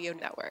Penwitch Studio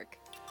Network.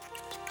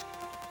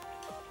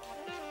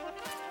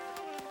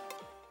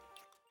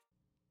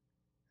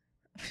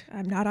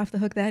 I'm not off the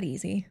hook that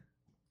easy.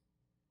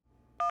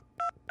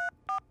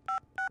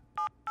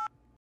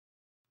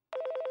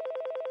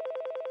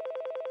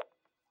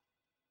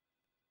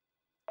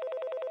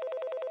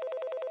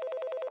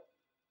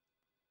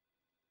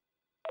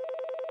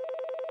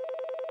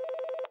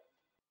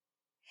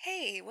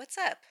 Cassie, what's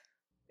up?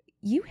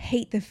 You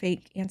hate the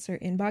fake answer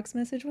inbox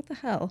message. What the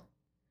hell?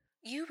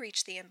 You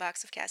reached the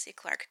inbox of Cassie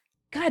Clark.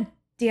 God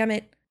damn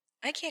it.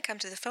 I can't come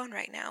to the phone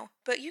right now,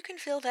 but you can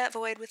fill that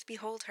void with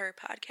Behold Her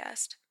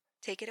podcast.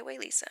 Take it away,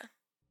 Lisa.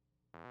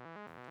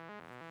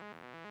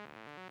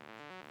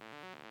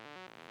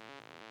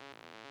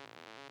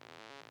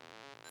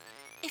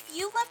 If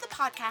you love the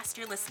podcast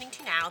you're listening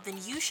to now, then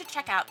you should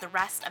check out the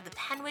rest of the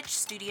Penwitch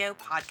Studio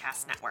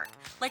podcast network,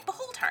 like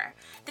Behold Her.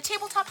 The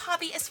tabletop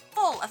hobby is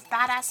full of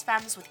badass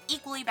femmes with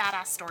equally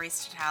badass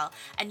stories to tell,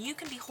 and you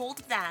can behold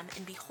them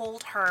in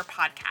Behold Her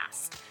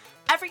podcast.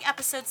 Every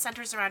episode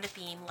centers around a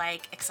theme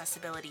like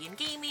accessibility in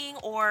gaming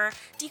or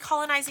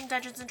decolonizing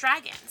Dungeons and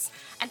Dragons,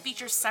 and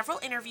features several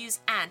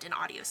interviews and an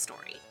audio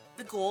story.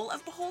 The goal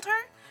of Behold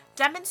Her?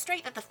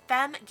 Demonstrate that the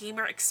femme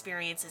gamer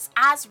experience is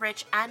as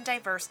rich and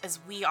diverse as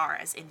we are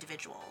as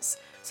individuals.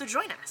 So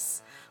join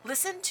us.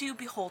 Listen to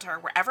Behold Her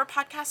wherever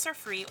podcasts are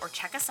free, or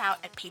check us out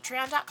at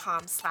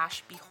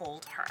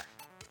patreon.com/beholdher.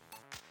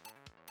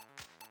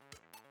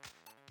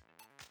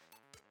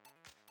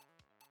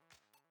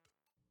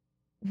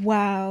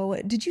 Wow,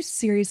 did you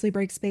seriously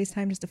break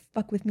space-time just to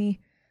fuck with me?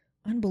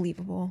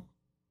 Unbelievable.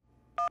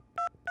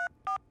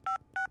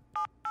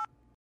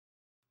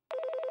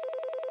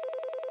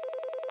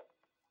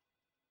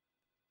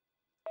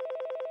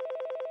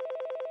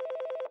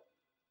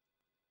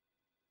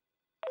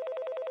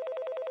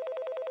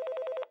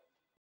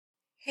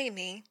 Hey,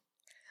 me.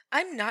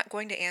 I'm not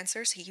going to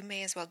answer, so you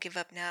may as well give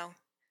up now.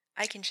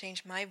 I can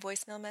change my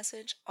voicemail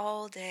message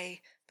all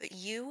day, but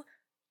you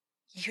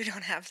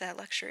don't have that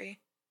luxury.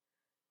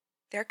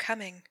 They're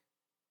coming.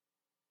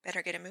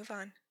 Better get a move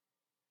on.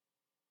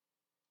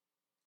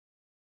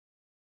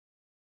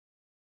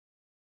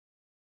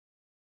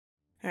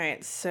 All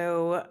right,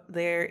 so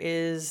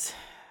there's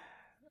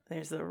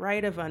the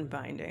rite of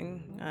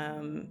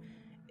unbinding.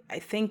 I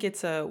think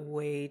it's a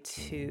way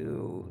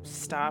to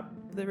stop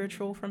the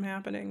ritual from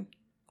happening,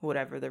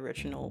 whatever the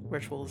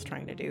ritual is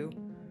trying to do.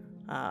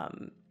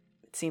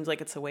 It seems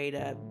like it's a way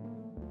to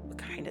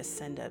kind of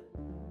send a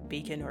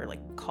beacon or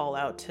like call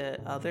out to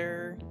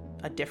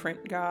a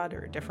different god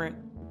or a different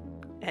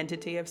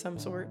entity of some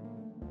sort.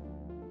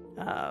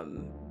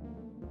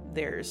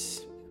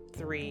 There's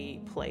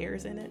 3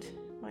 players in it,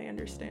 my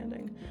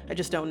understanding. I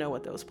just don't know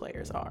what those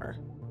players are.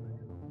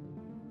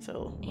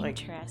 So like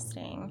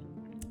Interesting.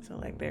 So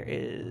like there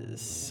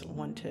is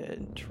one to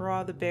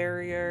draw the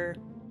barrier,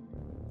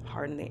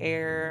 harden the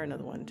air,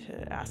 another one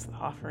to ask the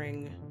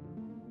offering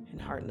and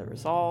harden the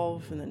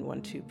resolve, and then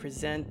one to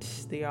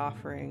present the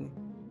offering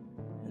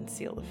and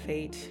seal the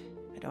fate.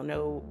 I don't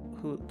know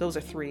who, those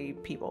are 3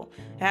 people.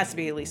 It has to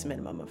be at least a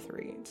minimum of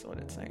 3, that's what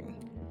it's saying,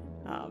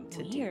 to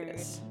do Weird.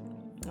 this.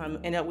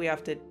 And we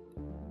have to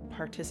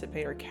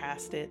participate or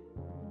cast it,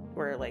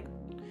 or like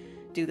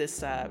do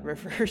this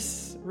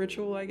reverse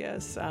ritual, I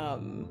guess,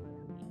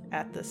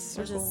 at the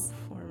circle Just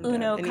form.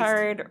 Uno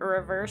card,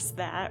 reverse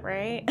that,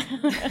 right?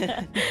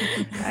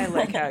 I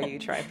like how you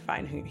try to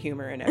find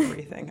humor in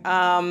everything.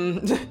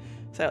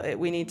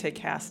 We need to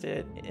cast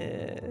it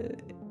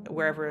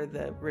wherever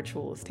the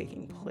ritual is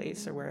taking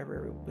place, or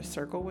wherever the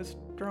circle was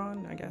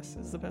drawn, I guess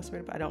is the best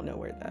way to. I don't know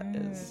where that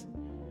is.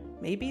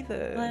 Maybe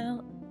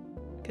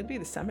could be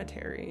the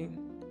cemetery.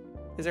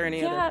 Is there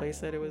any other place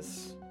that it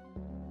was?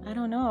 I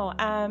don't know.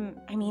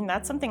 I mean,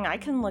 that's something I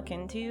can look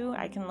into.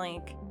 I can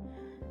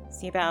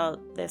see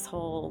about this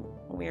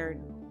whole weird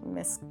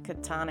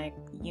Miskatonic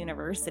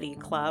University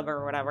club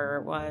or whatever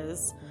it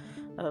was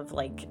of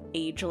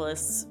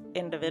ageless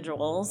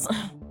individuals.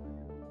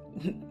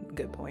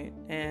 Good point.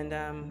 And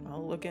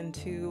I'll look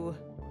into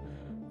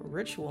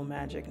ritual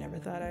magic. Never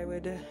thought I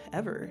would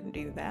ever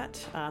do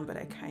that, but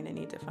I kind of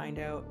need to find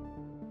out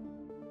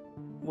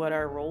what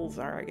our roles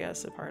are, I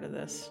guess, a part of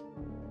this,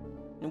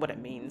 and what it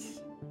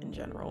means in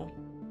general.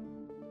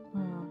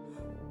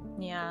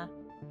 Yeah.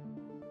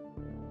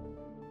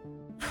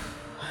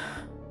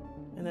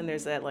 And then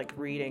there's that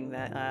reading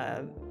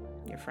that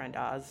your friend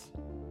Oz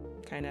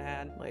kind of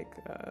had,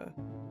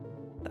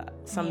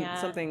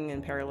 something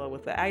in parallel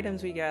with the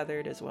items we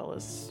gathered, as well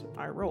as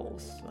our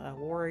roles: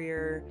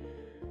 warrior,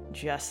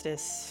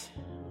 justice,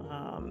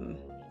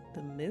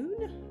 the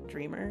moon,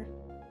 dreamer.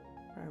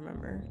 I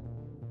remember.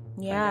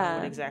 Find out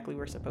what exactly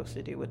we're supposed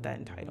to do with that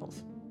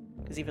entitles,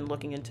 because even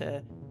looking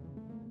into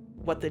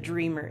what the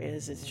dreamer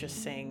is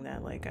just saying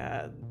that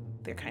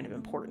they're kind of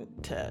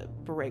important to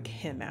break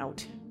him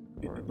out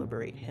or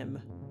liberate him,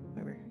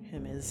 whoever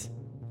him is.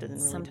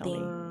 Doesn't really tell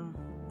me.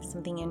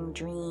 Something in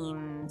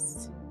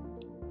dreams.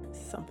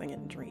 Something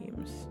in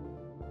dreams.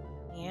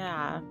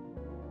 Yeah.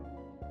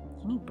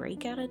 Can you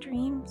break out of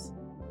dreams?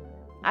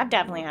 I've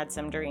definitely had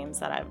some dreams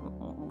that I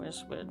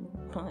wish would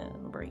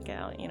break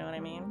out, you know what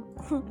I mean?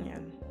 Yeah.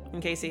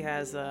 And Casey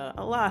has a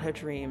lot of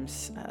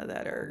dreams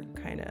that are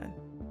kind of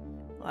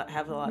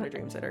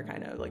dreams that are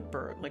kind of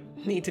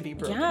need to be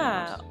broken.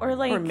 Yeah, out.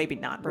 or maybe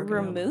not broken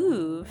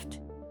removed.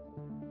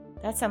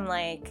 That's some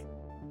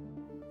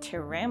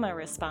trauma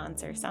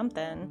response or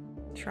something.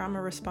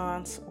 Trauma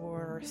response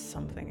or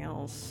something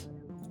else.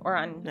 Or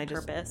on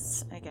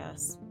purpose, I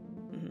guess.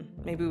 Mm-hmm.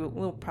 Maybe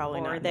we'll probably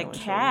or not the know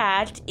until-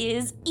 cat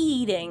is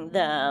eating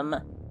them.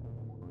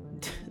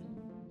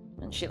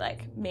 And she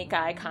make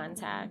eye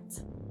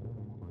contact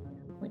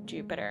with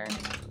Jupiter.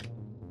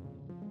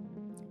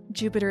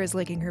 Jupiter is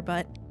licking her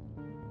butt.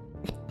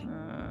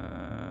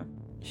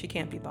 She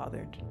can't be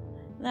bothered.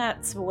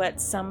 That's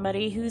what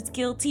somebody who's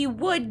guilty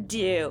would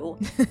do.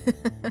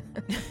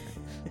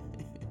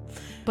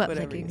 Butt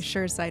Whatever licking, you-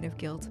 sure sign of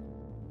guilt.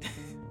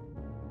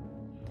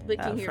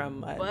 Licking your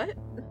from, butt?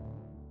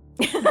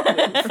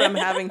 From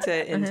having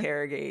to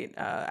interrogate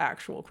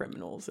actual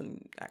criminals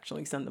and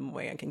actually send them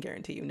away, I can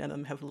guarantee you none of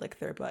them have licked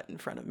their butt in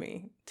front of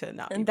me to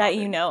not be That bothered.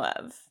 you know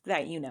of.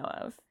 That you know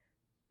of.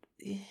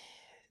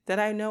 That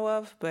I know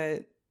of,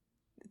 but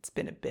it's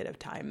been a bit of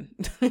time.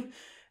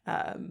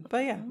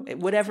 But yeah,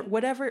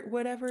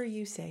 whatever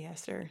you say,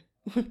 Esther.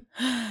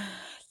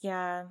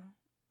 Yeah,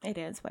 it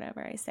is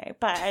whatever I say.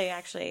 But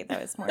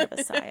that was more of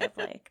a sigh of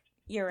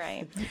you're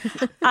right.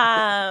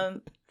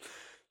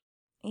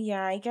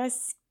 Yeah, I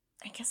guess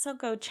I'll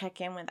go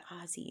check in with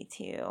Ozzy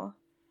too.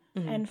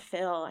 Mhm. And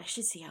Phil. I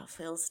should see how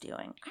Phil's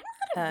doing. I'm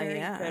not a very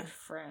yeah. good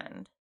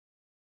friend.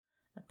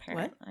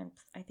 Apparently,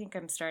 I think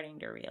I'm starting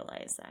to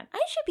realize that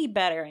I should be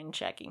better in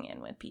checking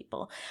in with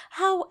people.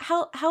 How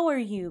are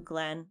you,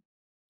 Glenn?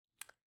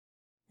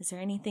 Is there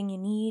anything you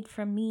need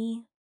from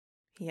me?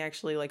 He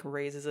actually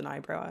raises an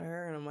eyebrow at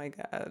her, and I'm like,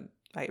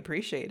 I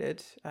appreciate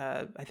it.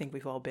 I think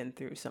we've all been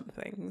through some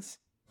things.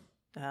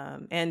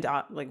 And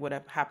what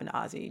happened to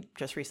Ozzy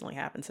just recently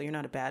happened, so you're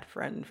not a bad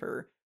friend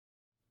for...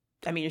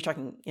 I mean, you're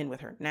checking in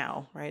with her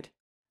now, right?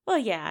 Well,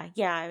 yeah,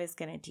 I was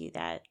gonna do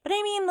that. But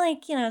I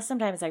mean,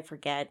 sometimes I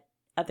forget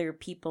other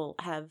people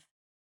have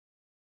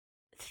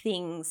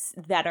things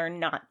that are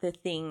not the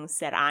things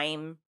that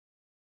I'm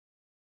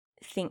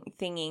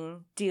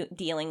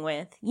dealing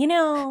with.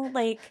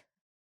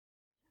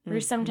 Where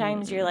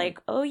sometimes you're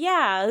like, oh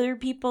yeah, other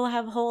people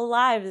have whole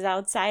lives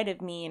outside of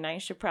me, and I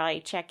should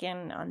probably check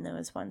in on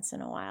those once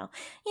in a while.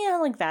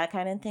 That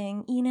kind of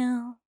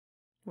thing,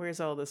 Where's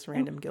all this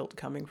random guilt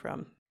coming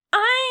from?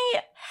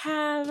 I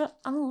have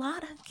a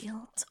lot of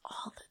guilt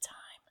all the time.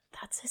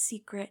 That's a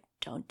secret.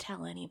 Don't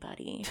tell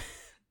anybody.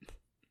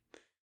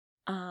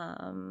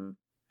 I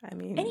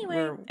mean,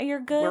 Anyway, you're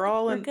good. We're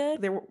all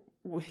good.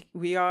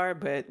 We are,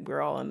 but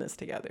we're all in this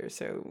together.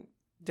 So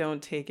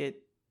don't take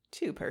it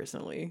too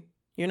personally.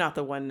 You're not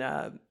the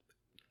one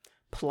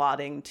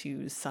plotting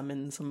to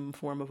summon some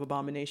form of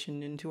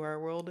abomination into our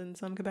world in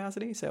some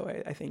capacity.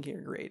 So I think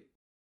you're great.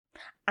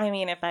 I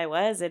mean, if I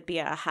was, it'd be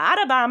a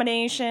hot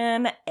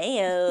abomination.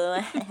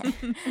 Ayo.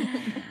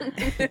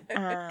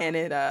 And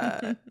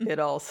it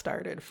all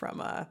started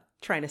from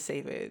trying to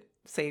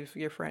save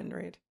your friend,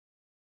 right?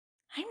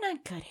 I'm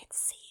not good at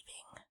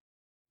saving.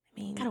 I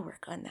mean, gotta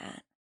work on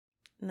that.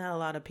 Not a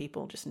lot of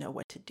people just know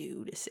what to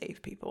do to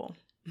save people.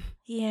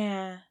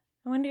 Yeah.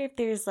 I wonder if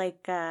there's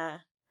like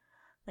a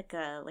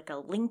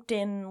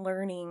LinkedIn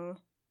learning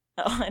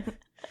on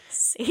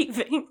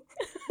saving.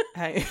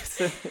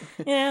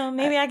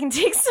 Maybe I can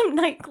take some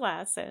night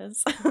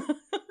classes.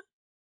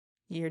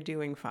 You're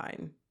doing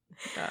fine.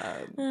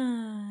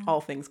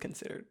 All things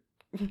considered.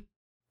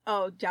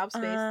 Oh, job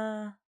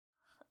space.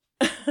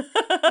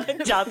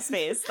 Job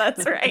space,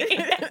 that's right.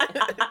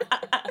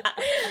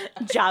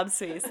 Job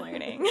space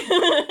learning.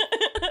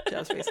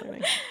 Job space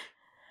learning.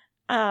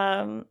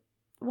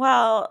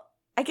 Well,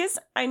 I guess,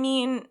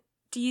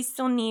 do you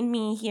still need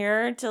me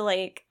here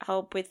to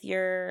help with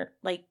your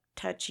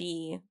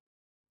touchy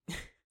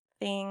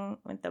thing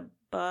with the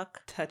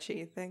book?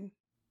 Touchy thing?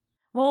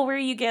 Well, where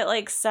you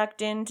get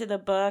sucked into the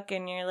book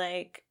and you're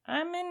like,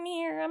 I'm in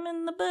here, I'm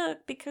in the book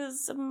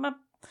because of my,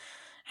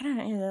 I don't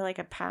know, is it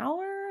a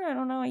power? I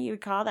don't know what you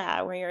would call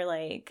that, where you're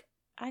like,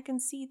 I can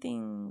see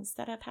things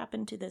that have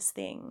happened to this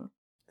thing.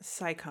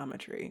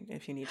 Psychometry,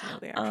 if you need to know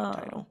the actual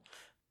title.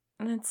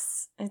 And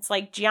it's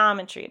like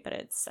geometry, but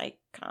it's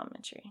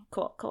psychometry.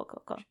 Cool.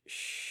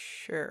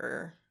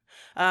 Sure.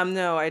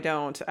 No, I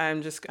don't.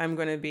 I'm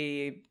going to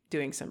be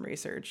doing some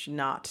research,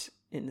 not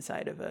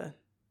inside of a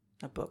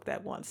book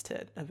that wants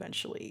to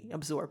eventually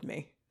absorb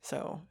me.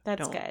 So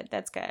that's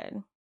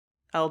good.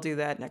 I'll do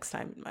that next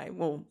time.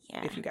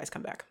 If you guys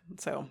come back.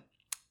 So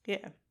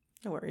yeah,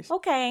 no worries.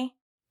 Okay.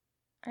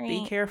 All right.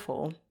 Be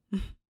careful.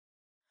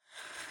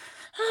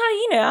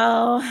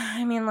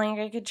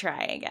 I could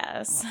try, I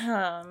guess.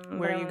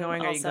 Where are you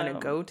going? Are you going to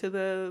go to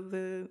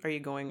the are you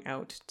going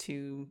out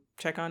to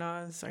check on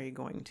Oz? Are you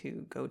going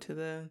to go to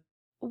the...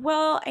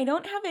 Well, I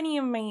don't have any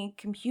of my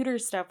computer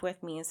stuff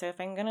with me, so if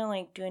I'm going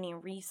to do any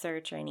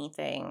research or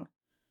anything,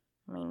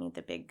 I might need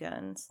the big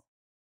guns.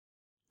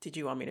 Did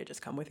you want me to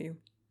just come with you?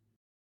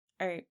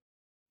 All right.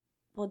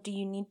 Well, do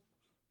you need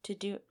to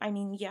do...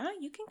 yeah,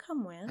 you can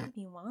come with if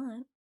you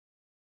want.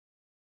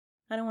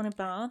 I don't want to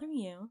bother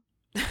you.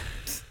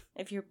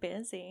 If you're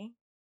busy.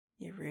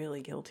 You're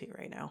really guilty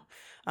right now.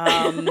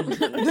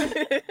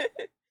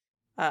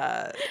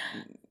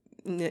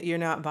 You're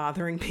not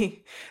bothering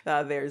me.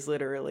 There's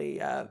literally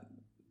a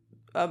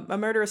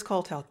murderous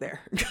cult out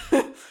there.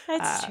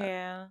 That's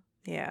true.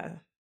 Yeah.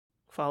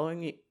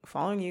 Following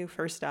you,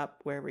 first stop,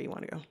 wherever you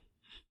want to go.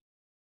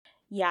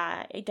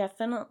 Yeah, I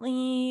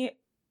definitely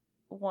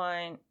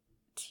want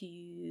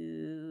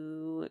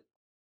to...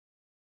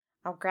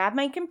 I'll grab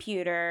my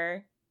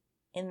computer,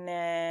 and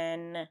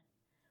then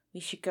we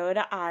should go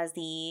to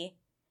Ozzy.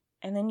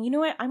 And then, you know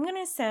what? I'm going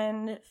to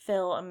send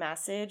Phil a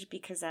message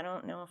because I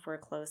don't know if we're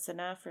close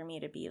enough for me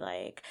to be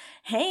like,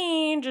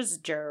 hey,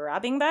 just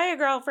dropping by a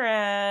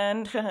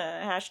girlfriend.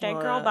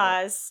 Hashtag girl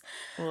boss.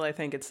 Well, I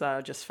think it's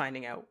just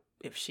finding out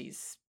if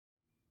she's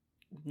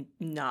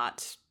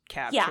not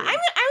captured. Yeah, I'm gonna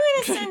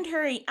send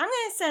her. I'm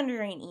gonna send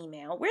her an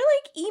email. We're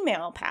like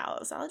email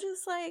pals. I'll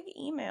just like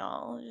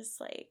email. Just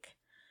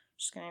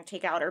gonna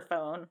take out her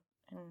phone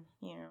and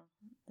then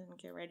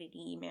get ready to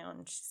email.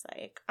 And she's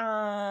like,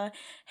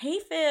 hey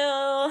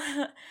Phil,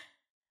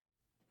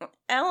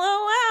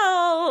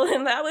 LOL,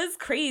 that was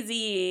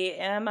crazy.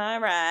 Am I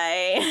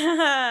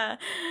right?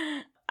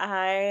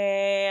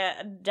 I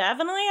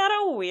definitely had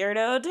a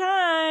weirdo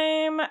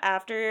time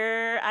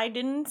after I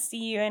didn't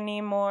see you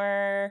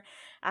anymore.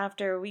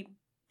 After we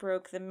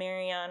broke the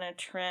Mariana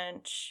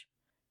Trench.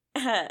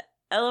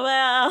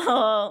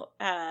 LOL.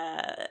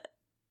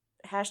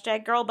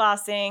 Hashtag girl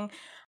bossing.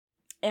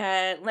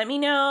 Let me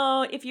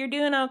know if you're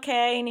doing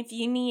okay and if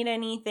you need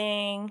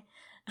anything.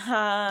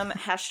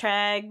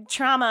 Hashtag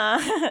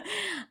trauma.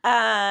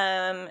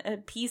 A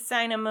peace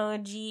sign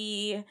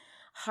emoji.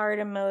 Heart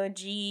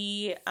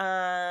emoji.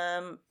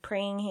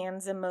 Praying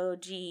hands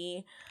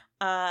emoji.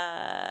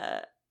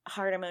 Heart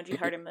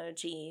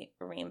emoji.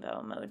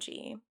 Rainbow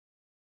emoji.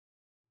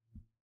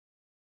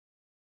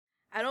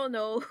 I don't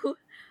know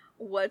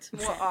what's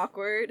more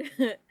awkward,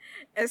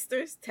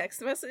 Esther's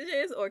text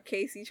messages or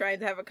Casey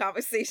trying to have a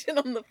conversation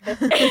on the phone.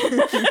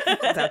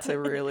 That's a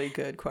really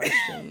good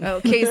question.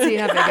 Oh, Casey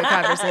having a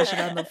conversation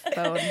on the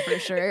phone for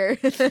sure.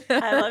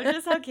 I love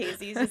just how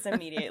Casey's just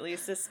immediately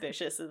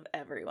suspicious of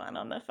everyone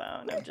on the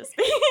phone. I'm just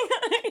being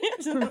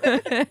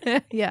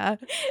Yeah.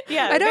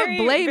 Yeah, I don't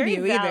blame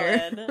you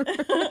valid.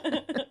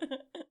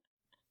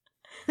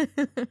 either.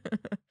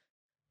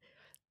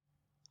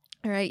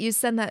 All right, you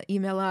send that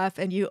email off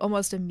and you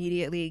almost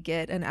immediately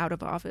get an out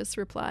of office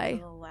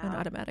reply, Oh, wow. an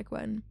automatic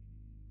one.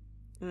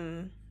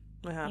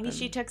 What happened? Maybe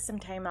she took some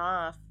time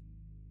off.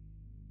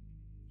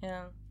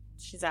 Yeah,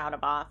 she's out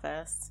of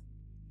office.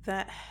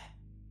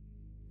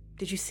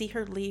 Did you see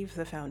her leave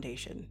the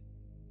foundation?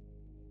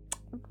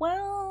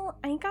 Well,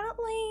 I got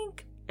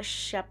like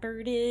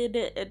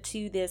shepherded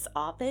to this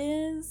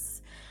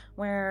office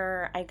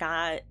where I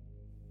got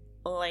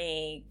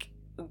like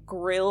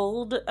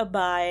grilled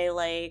by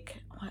like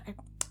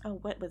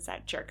what was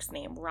that jerk's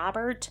name?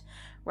 Robert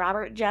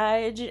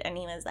Judge, and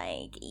he was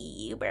like,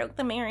 you broke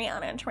the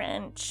Mariana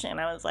Trench, and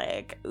I was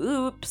like,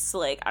 oops,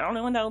 like I don't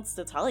know what else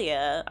to tell you.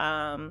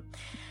 And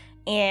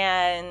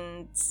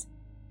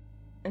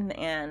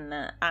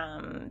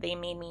they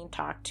made me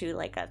talk to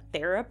like a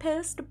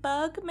therapist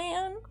bug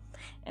man,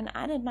 and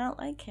I did not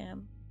like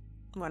him.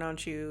 Why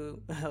don't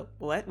you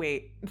what?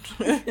 Wait.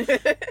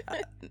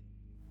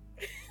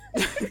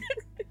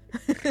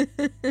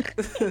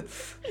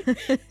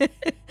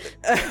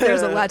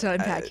 There's a lot to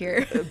unpack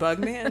here.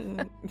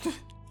 Bugman?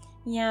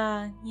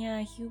 Yeah,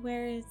 he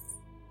wears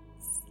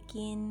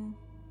skin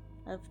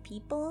of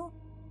people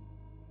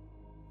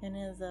and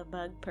is a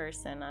bug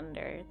person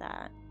under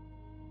that.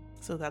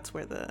 So that's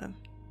where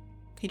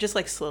he just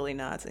like slowly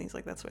nods and he's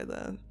like, that's where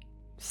the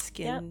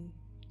skin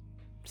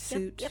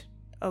suit. Yep.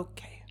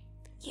 Okay.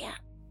 Yeah.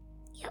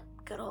 Yep.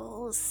 Good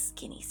old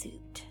skinny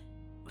suit.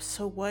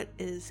 So what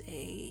is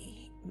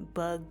a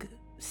bug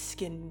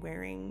skin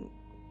wearing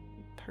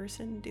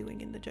person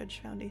doing in the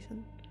Judge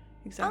Foundation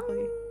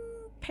exactly?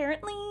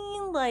 Apparently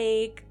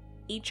like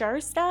HR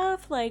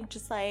stuff, like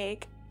just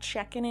like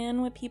checking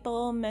in with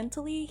people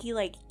mentally. He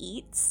like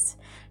eats.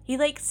 He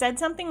like said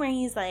something where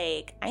he's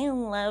like, I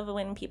love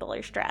when people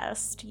are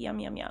stressed. Yum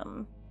yum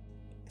yum.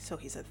 So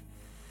he's a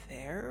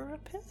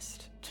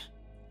therapist?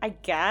 I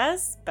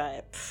guess,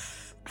 but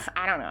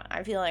I don't know.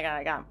 I feel like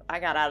I got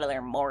out of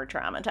there more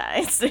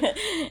traumatized,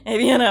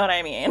 if you know what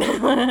I mean.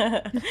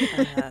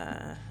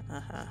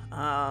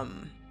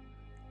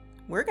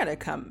 We're gonna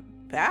come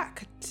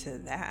back to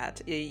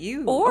that.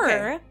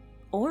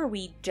 Or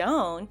we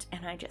don't,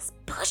 and I just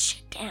push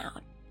it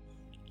down.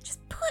 Just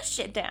push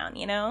it down,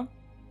 you know?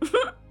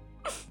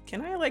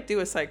 Can I like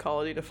do a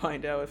psychology to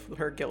find out if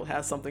her guilt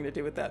has something to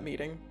do with that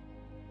meeting?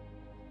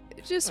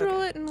 Just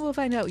roll it and we'll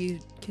find out what you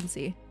can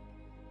see.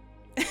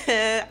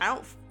 I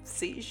don't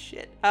see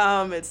shit.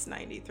 It's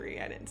 93.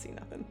 I didn't see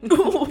nothing.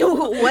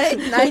 What?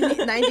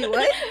 90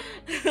 what?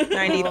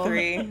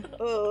 93.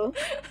 Oh.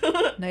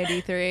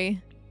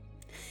 93.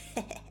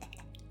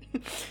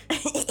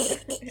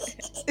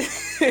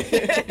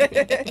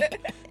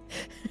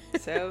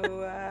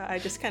 So I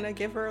just kind of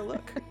give her a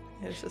look.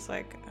 It's just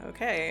like,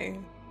 okay.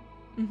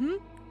 Mm-hmm.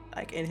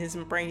 Like in his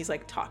brain, he's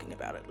like talking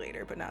about it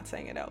later, but not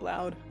saying it out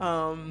loud.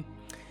 I'm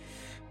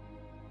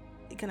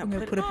gonna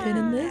put a pin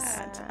in this.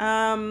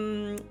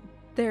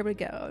 There we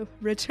go.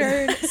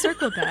 Return,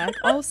 circle back.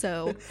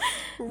 Also,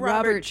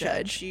 Robert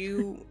Judge.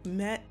 You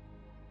met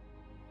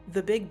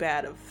the big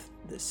bad of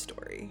this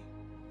story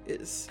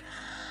is...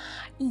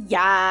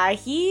 Yeah,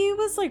 he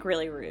was like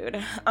really rude.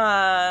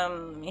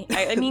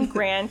 I mean,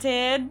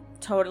 granted,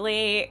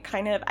 totally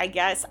kind of, I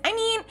guess. I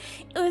mean,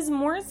 it was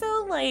more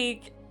so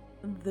like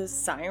the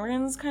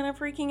sirens kind of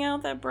freaking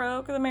out that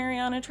broke the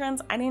Mariana Trench.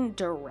 I didn't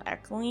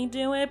directly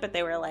do it, but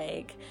they were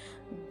like,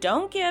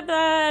 don't give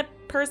that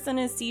person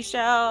a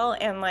seashell.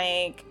 And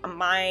like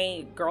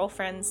my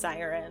girlfriend's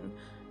siren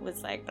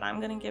was like, but I'm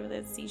gonna give it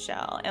a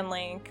seashell. And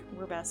like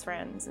we're best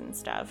friends and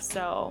stuff,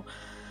 so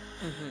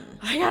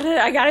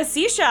I got a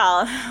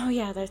seashell. Oh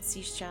yeah, that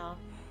seashell.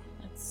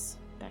 That's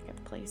back at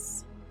the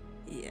place.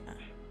 Yeah.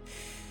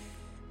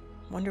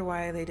 Wonder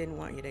why they didn't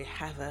want you to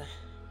have a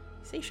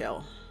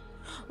seashell.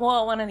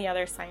 Well, one of the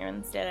other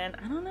sirens didn't.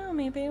 I don't know,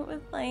 maybe it was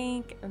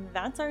like,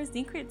 that's our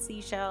secret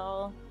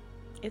seashell.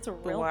 It's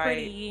real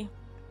pretty.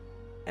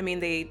 I mean,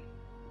 they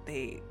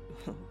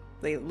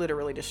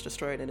literally just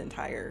destroyed an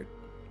entire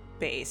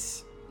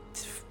base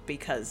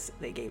because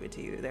they gave it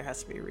to you. There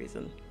has to be a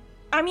reason.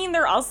 I mean,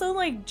 they're also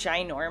like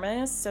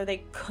ginormous, so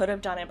they could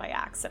have done it by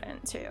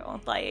accident too.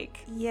 Like,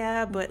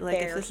 yeah, but like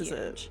if this huge.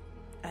 is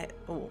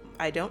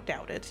I don't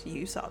doubt it.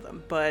 You saw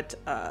them, but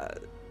I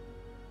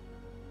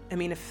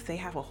mean, if they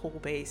have a whole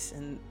base,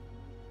 and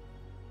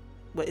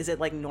what is it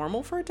like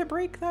normal for it to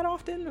break that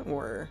often,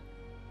 or?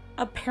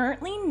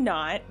 Apparently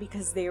not,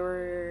 because they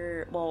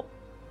were, well,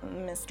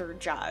 Mr.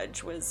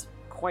 Judge was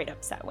quite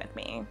upset with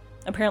me.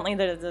 Apparently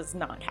that it does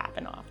not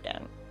happen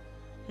often.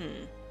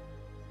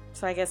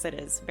 So I guess it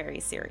is very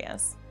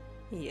serious.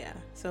 Yeah,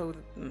 so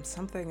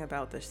something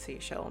about the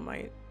seashell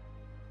might...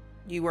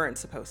 You weren't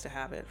supposed to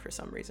have it for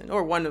some reason.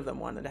 Or one of them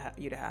wanted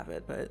you to have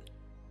it, but...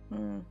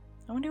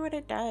 I wonder what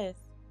it does.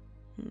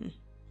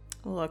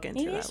 We'll look into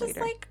Maybe that it's later.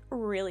 just, like,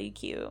 really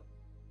cute.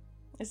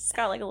 It's just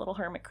got, like, a little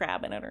hermit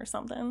crab in it or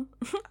something.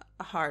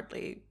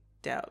 Hardly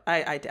doubt.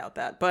 I doubt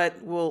that,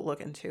 but we'll look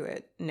into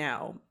it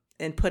now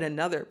and put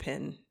another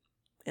pin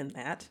in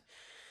that.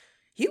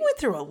 You went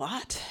through a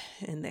lot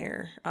in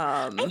there.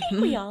 I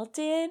think we all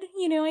did.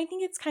 You know, I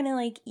think it's kind of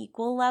like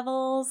equal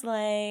levels,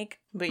 like...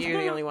 But you're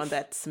the only one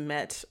that's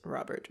met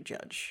Robert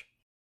Judge.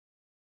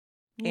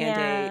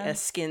 Yeah. And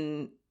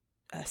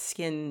a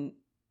skin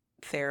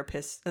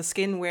therapist, a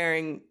skin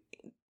wearing...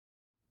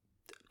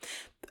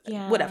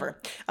 Yeah. Whatever.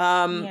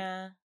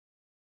 Yeah.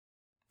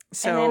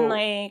 So...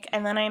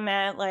 And then I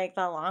met, like,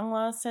 the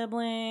long-lost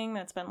sibling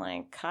that's been,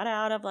 like, cut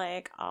out of,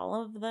 like,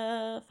 all of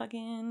the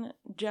fucking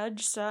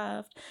Judge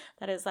stuff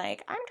that is,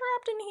 like, I'm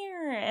trapped in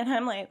here. And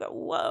I'm like,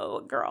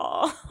 whoa,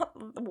 girl.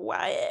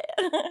 What?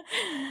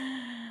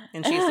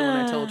 And she's the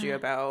one that told you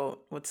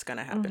about what's going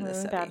to happen to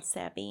Seppi. About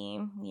Seppi.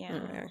 Yeah.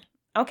 Okay.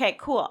 Okay,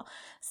 cool.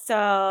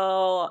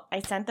 So I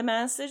sent the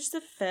message to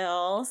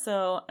Phil.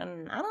 So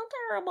I'm not a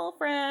terrible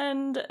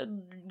friend.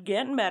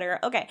 Getting better.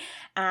 Okay.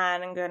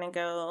 And I'm going to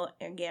go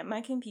get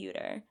my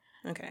computer.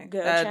 Okay.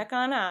 Go check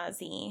on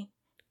Ozzy.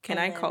 Can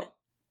I call?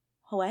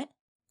 What?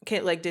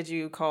 Okay, like, did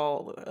you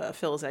call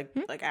Phil's like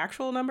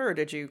actual number, or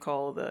did you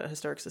call the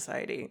Historic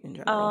Society in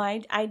general? Oh,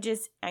 I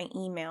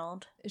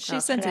emailed. She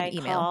sent an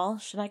email.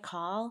 Should I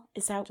call?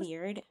 Is that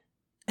weird?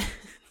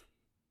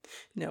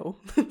 No.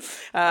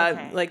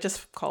 Okay. Like,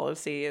 just call and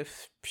see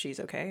if she's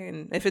okay,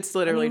 and if it's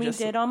literally we just...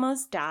 did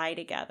almost die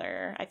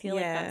together. I feel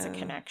like that's a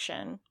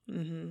connection.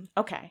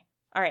 Okay.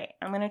 All right.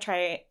 I'm gonna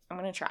try.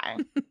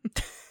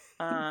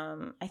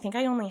 I think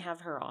I only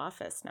have her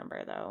office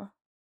number though.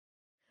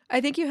 I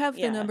think you have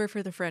the number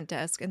for the front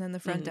desk, and then the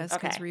front desk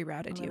has Okay.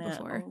 rerouted you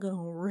before. I'm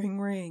gonna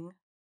ring.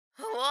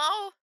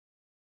 Hello?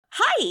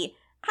 Hi.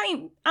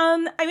 I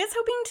was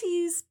hoping to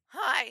use.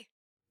 Hi.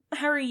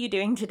 How are you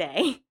doing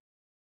today?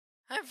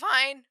 I'm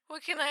fine.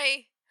 What can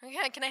I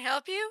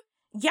help you?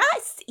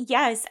 Yes.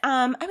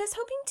 I was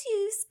hoping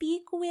to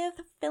speak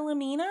with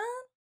Philomena.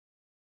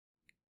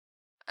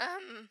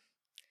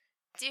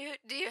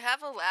 Do you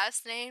have a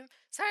last name?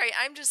 Sorry,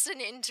 I'm just an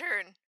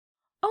intern.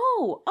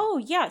 Oh,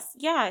 yes.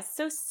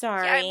 So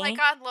sorry. Yeah, I'm like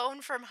on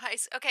loan from high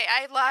school. Okay,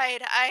 I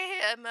lied.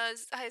 I am a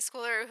high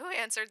schooler who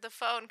answered the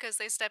phone because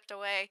they stepped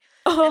away.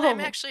 Oh. And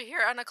I'm actually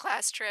here on a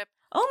class trip.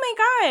 Oh my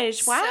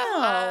gosh!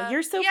 Wow, So,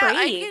 you're so yeah,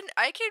 brave.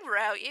 I can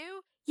route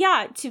you.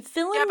 Yeah, to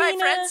Philomena. Yeah, my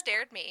friends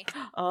dared me.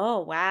 Oh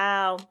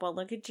wow! Well,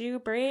 look at you,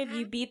 brave.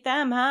 You beat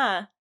them,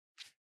 huh?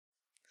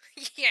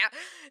 Yeah,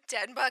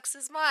 $10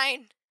 is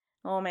mine.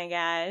 Oh my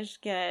gosh!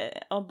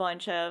 Get a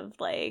bunch of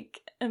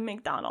like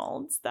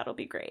McDonald's. That'll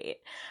be great.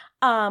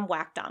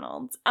 Whack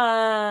Donald's.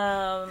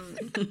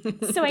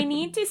 So I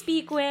need to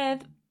speak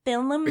with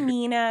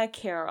Philomena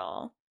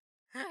Carroll.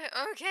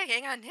 Okay,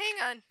 hang on.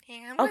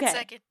 Okay. 1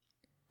 second.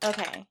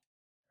 Okay.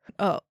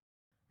 Oh.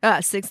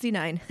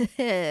 69.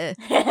 Yeah,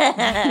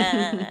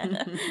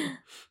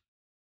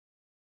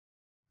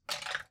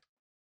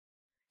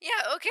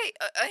 okay.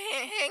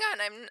 Hang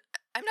on.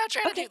 I'm not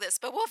trying to do this,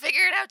 but we'll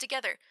figure it out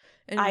together.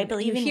 And I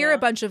believe you in hear you. a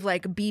bunch of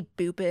like beep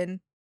booping,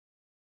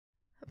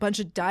 a bunch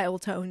of dial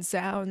tone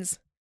sounds.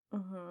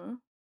 Mm-hmm.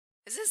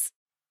 Is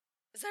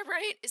that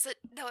right? Is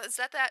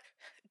that?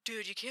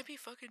 Dude, you can't be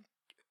fucking...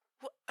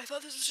 What? I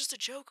thought this was just a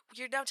joke.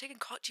 You're now taking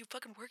do you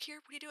fucking work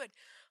here? What are you doing?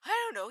 I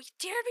don't know. You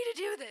dared me to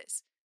do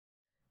this.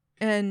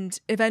 And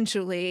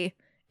eventually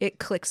it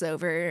clicks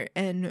over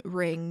and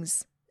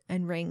rings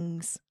and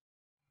rings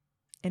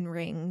and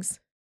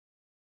rings.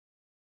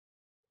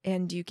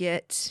 And you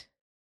get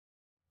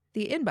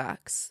the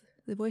inbox,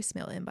 the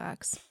voicemail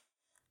inbox.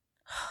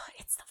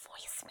 It's the voicemail,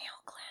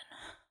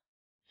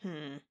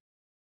 Glenn.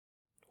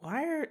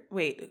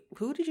 Wait,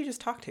 who did you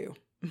just talk to?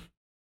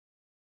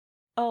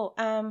 Oh,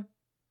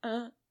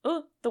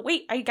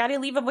 wait, I gotta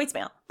leave a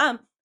voicemail. Hi,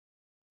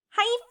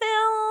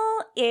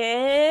 Phil.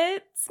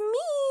 It's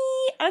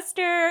me,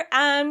 Esther.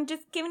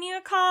 Just giving you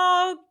a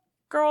call,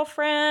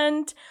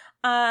 girlfriend,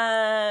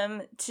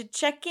 to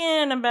check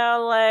in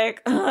about,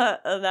 like,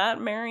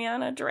 that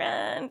Mariana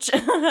Trench.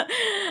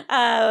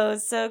 Oh,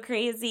 so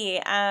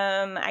crazy.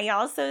 I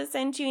also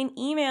sent you an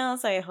email,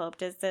 so I hope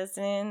this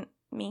doesn't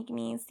make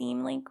me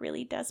seem like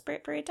really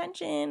desperate for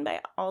attention by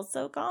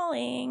also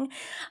calling.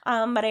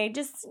 But I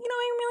just, I'm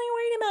really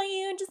worried about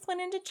you. Just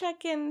wanted to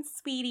check in,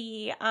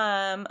 sweetie.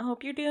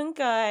 Hope you're doing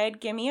good.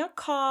 Give me a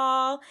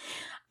call.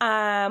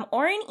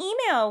 Or an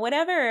email,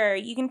 whatever.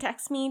 You can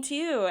text me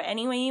too.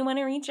 Any way you want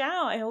to reach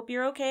out. I hope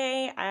you're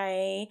okay.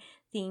 I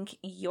think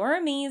you're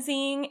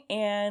amazing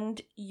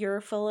and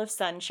you're full of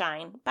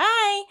sunshine.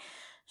 Bye.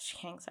 She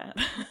hangs up.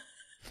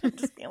 I'm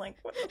just being like,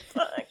 what the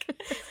fuck?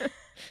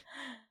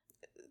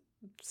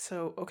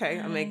 So, okay,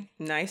 I make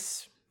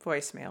nice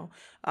voicemail.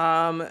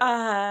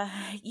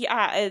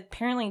 Yeah,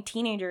 apparently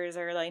teenagers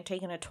are like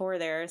taking a tour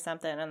there or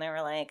something, and they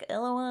were like,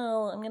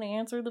 LOL, I'm gonna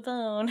answer the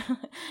phone.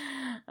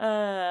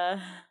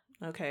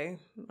 Okay,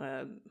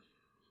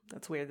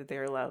 that's weird that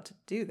they're allowed to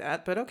do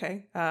that, but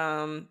okay.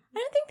 I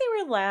don't think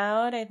they were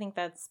loud. I think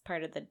that's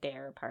part of the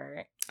dare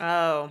part.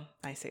 Oh,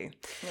 I see.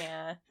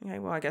 Yeah. Yeah,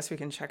 well, I guess we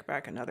can check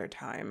back another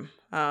time.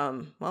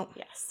 Well,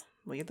 Yes.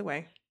 lead the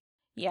way.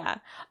 Yeah.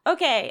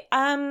 Okay.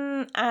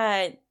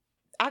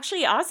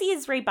 Actually, Ozzy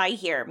is right by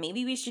here.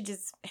 Maybe we should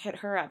just hit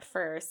her up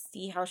first,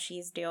 see how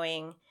she's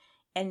doing,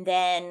 and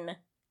then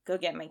go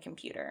get my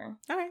computer.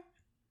 All right,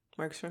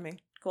 works for me.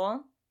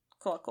 Cool?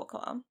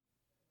 Cool.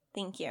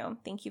 Thank you.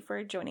 Thank you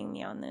for joining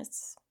me on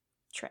this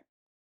trip.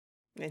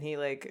 And he,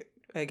 like,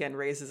 again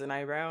raises an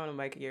eyebrow, and I'm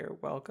like, you're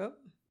welcome.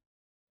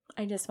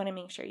 I just want to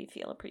make sure you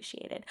feel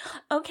appreciated.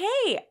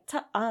 Okay,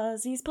 to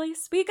Ozzy's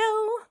place we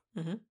go.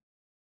 Mm-hmm.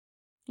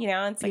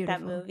 It's like that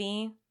Beautiful.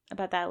 movie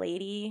about that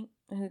lady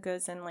who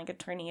goes in like a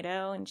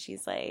tornado and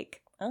she's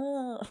like,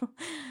 oh,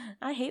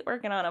 I hate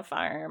working on a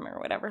farm or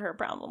whatever her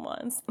problem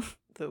was.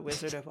 The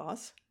Wizard of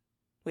Oz?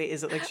 Wait,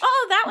 is it like...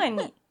 Oh, that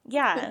one.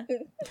 Yeah.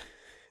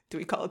 Do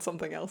we call it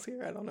something else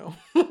here? I don't know.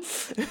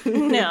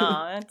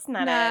 No, it's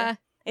not Nah.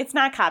 it's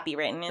not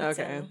copywritten. It's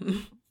Okay.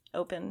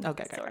 open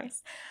Okay.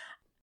 source.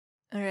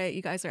 All right,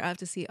 you guys are off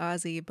to see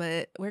Ozzy,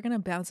 but we're going to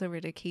bounce over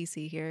to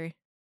Casey here.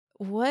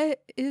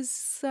 What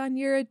is on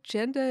your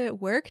agenda at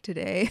work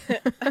today?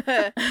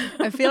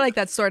 I feel like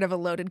that's sort of a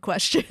loaded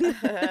question.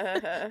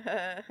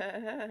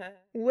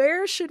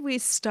 Where should we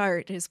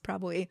start is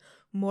probably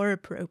more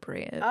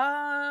appropriate.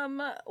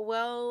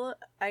 Well,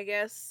 I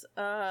guess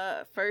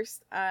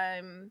first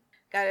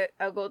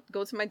I'll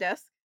go to my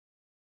desk.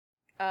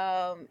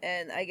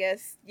 And I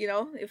guess,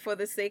 for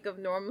the sake of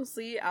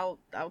normalcy, I'll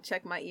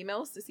check my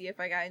emails to see if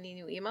I got any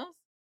new emails.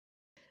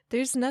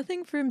 There's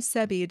nothing from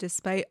Sebi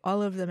despite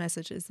all of the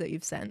messages that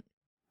you've sent.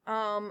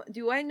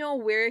 Do I know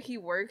where he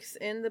works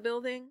in the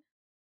building?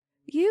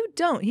 You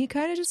don't. He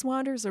kind of just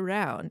wanders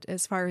around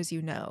as far as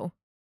you know.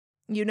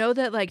 You know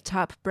that like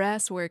top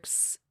brass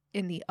works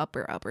in the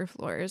upper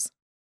floors.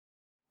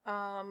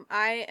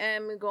 I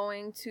am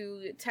going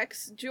to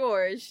text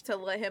George to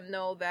let him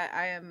know that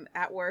I am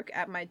at work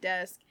at my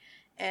desk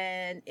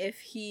and if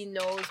he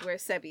knows where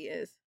Sebi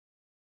is.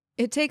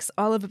 It takes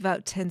all of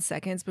about 10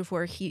 seconds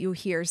before you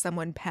hear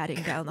someone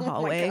padding down the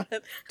hallway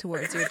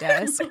towards your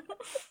desk.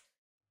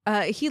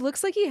 He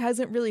looks like he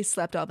hasn't really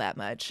slept all that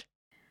much.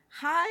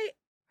 Hi.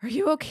 Are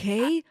you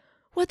okay?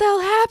 What the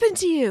hell happened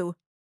to you?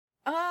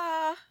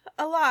 A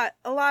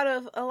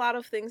lot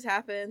of things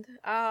happened.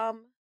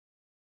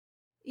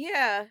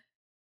 Yeah.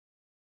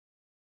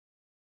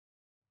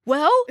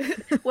 Well,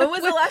 when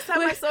was the last time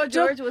I saw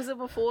George? Was it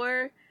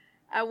before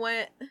I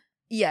went?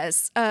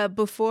 Yes,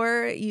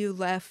 before you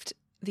left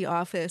the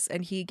office,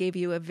 and he gave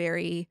you a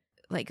very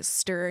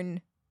stern,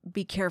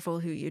 be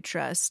careful who you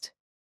trust.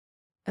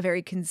 A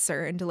very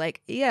concerned,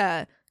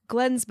 yeah,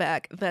 Glenn's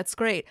back. That's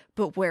great.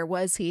 But where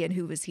was he and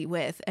who was he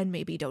with? And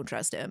maybe don't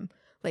trust him.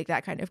 Like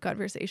that kind of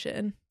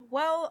conversation.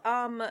 Well,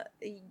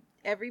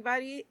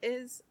 everybody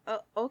is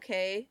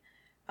okay.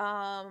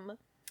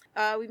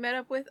 We met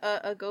up with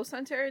a ghost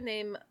hunter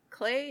named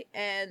Clay,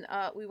 and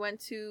we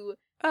went to.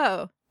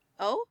 Oh,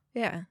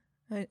 yeah,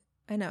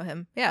 I know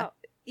him. Yeah,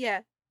 yeah.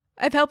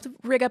 I've helped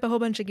rig up a whole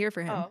bunch of gear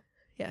for him. Oh.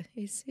 Yeah,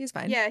 he's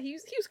fine. Yeah, he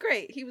was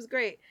great. He was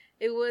great.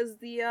 It was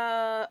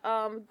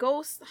the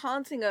ghost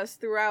haunting us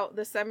throughout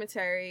the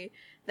cemetery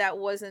that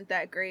wasn't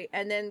that great,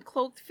 and then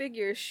cloaked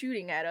figures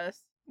shooting at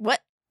us.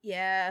 What?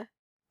 Yeah,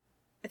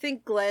 I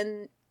think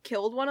Glenn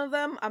killed one of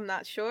them. I'm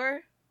not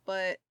sure,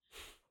 but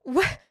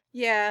what?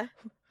 Yeah.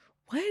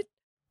 What?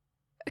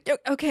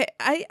 Okay,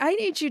 I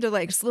need you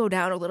to slow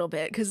down a little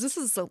bit because this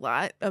is a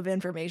lot of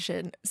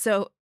information.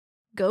 So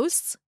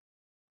Ghosts?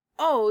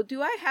 Oh,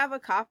 do I have a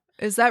copy?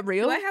 Is that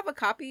real? Do I have a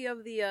copy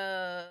of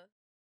the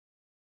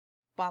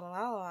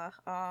Well.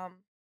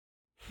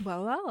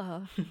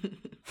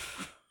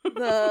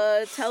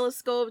 the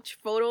telescope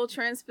photo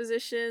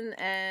transposition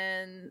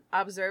and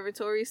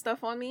observatory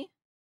stuff on me?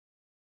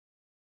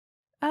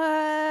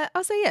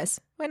 I'll say yes.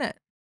 Why not?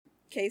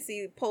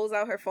 Casey pulls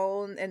out her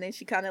phone and then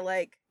she kind of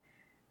like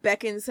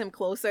beckons him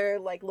closer,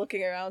 like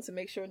looking around to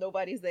make sure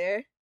nobody's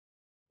there.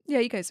 Yeah,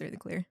 you guys are in the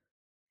clear.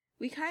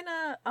 We kind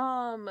of,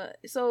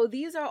 so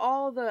these are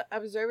all the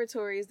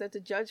observatories that the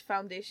Judge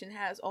Foundation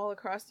has all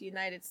across the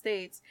United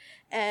States.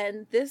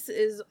 And this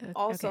is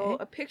also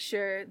a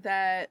picture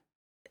that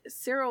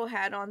Cyril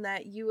had on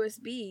that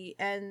USB,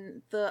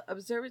 and the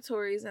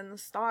observatories and the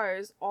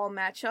stars all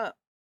match up.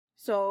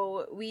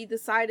 So we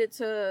decided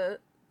to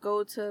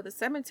go to the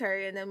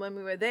cemetery, and then when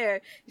we were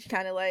there, she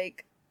kind of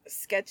like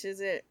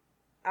sketches it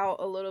out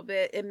a little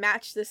bit. It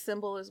matched this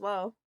symbol as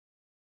well.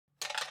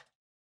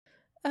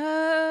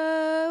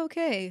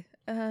 Okay.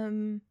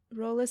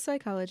 Roll a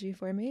psychology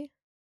for me.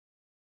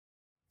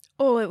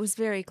 Oh, it was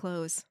very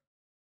close.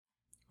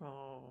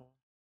 Oh.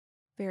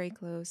 Very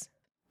close.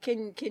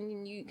 Can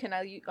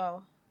I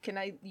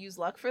use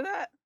luck for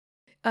that?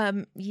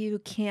 You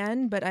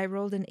can, but I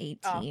rolled an 18.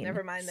 Oh,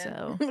 never mind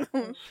then.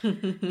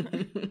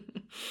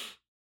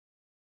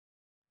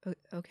 So.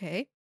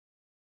 Okay.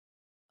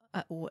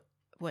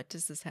 What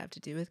does this have to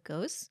do with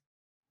ghosts?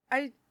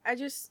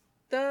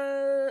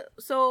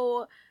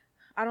 So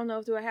I don't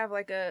know, do I have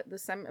like a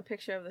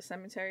picture of the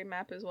cemetery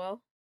map as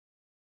well?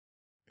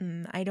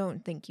 I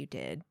don't think you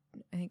did.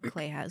 I think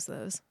Clay has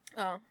those.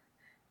 Oh.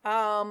 Do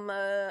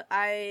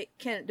I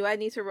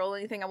need to roll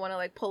anything? I want to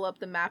like pull up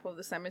the map of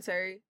the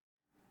cemetery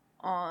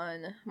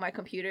on my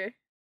computer.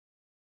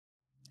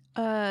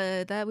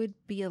 That would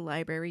be a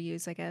library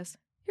use, I guess.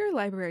 Your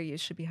library use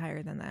should be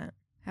higher than that,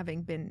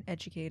 having been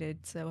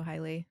educated so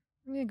highly.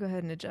 I'm gonna go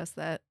ahead and adjust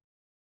that.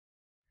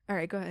 All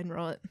right, go ahead and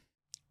roll it.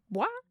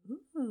 What?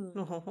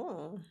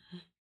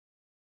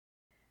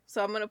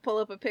 So I'm going to pull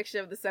up a picture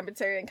of the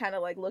cemetery and kind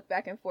of like look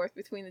back and forth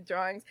between the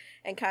drawings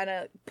and kind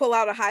of pull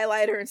out a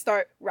highlighter and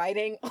start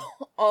writing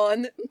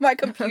on my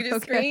computer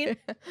screen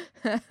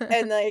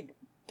and like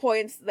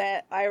points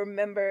that I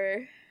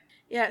remember.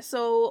 Yeah,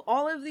 so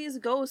all of these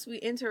ghosts we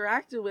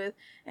interacted with,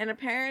 and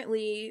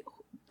apparently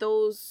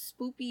those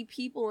spoopy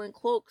people in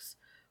cloaks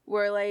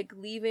were like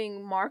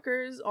leaving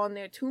markers on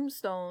their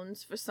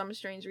tombstones for some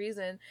strange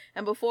reason.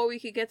 And before we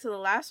could get to the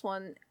last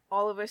one,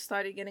 all of us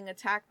started getting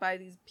attacked by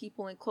these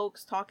people in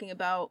cloaks talking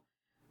about,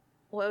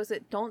 what was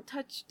it, don't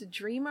touch the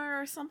dreamer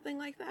or something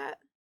like that?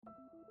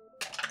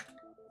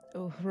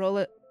 Oh,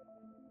 roll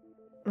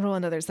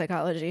another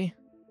psychology.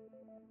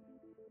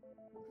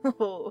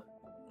 Oh.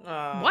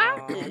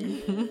 What?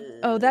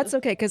 Oh, that's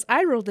okay, because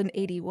I rolled an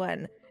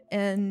 81.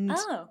 And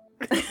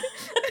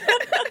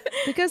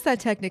because that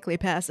technically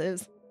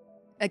passes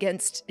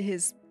against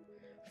his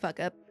fuck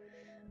up,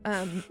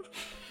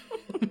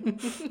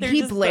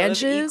 he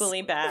blanches.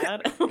 Equally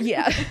bad.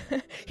 Yeah.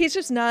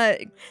 He's not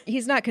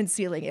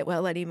concealing it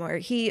well anymore.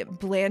 He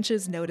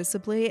blanches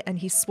noticeably and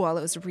he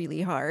swallows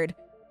really hard.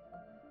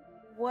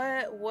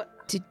 What?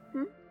 Did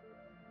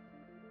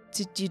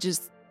you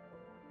just...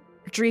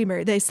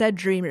 Dreamer. They said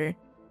dreamer.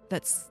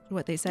 That's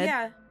what they said?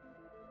 Yeah.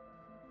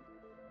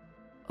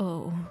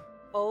 Oh.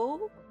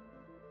 Oh?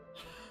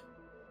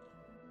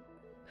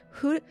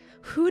 Who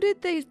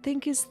did they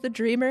think is the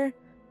dreamer?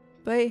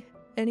 By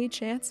any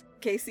chance?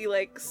 Casey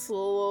like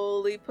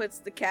slowly puts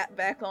the cap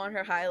back on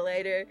her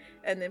highlighter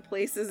and then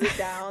places it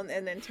down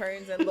and then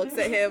turns and looks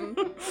at him.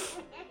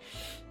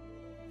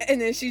 And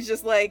then she's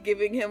just like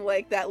giving him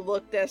like that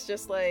look that's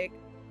just like,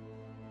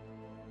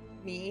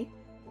 me?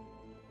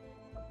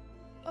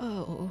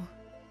 Oh.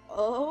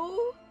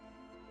 Oh?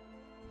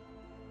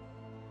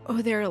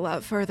 Oh, they're a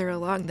lot further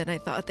along than I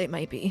thought they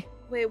might be.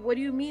 Wait, what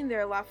do you mean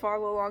they're a lot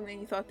farther along than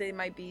you thought they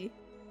might be?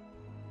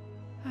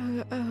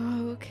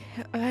 Okay.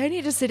 I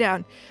need to sit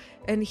down.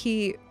 And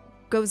he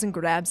goes and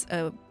grabs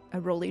a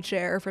rolly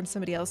chair from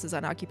somebody else's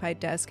unoccupied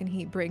desk and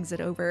he brings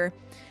it over.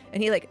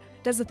 And he like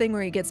does the thing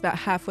where he gets about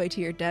halfway to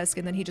your desk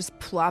and then he just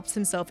plops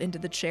himself into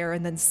the chair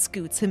and then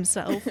scoots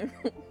himself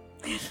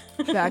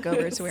back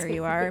over to where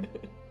you are.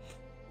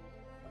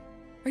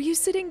 Are you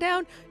sitting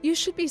down? You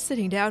should be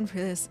sitting down for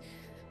this.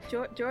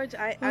 George,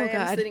 I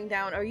am sitting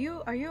down. Are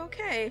you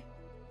okay?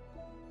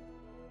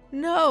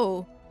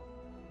 No.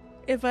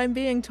 If I'm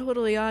being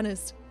totally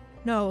honest.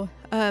 No.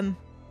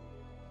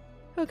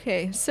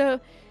 Okay, so,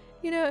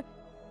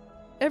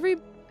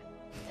 every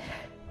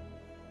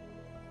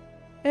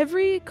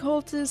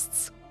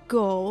cultist's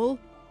goal...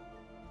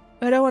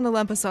 I don't want to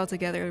lump us all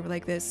together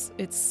like this.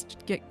 It's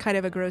kind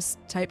of a gross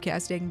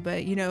typecasting,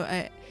 but,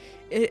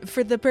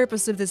 for the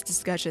purpose of this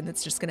discussion,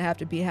 that's just going to have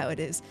to be how it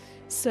is.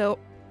 So,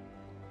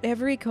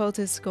 every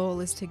cultist's goal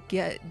is to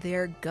get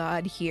their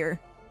god here,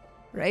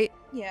 right?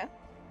 Yeah.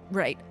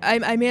 Right.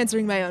 I'm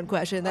answering my own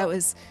question. That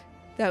was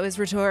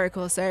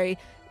rhetorical. Sorry.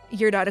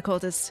 You're not a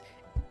cultist,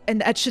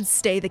 and that should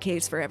stay the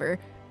case forever.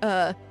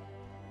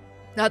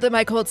 Not that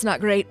my cult's not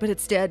great, but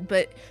it's dead,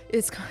 but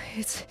it's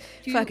It's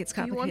complicated.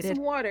 Do you want some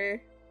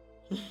water?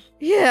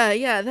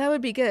 Yeah, that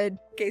would be good.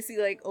 Casey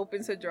like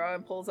opens her drawer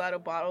and pulls out a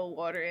bottle of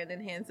water and then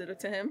hands it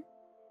to him.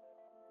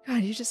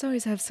 God, you just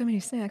always have so many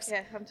snacks.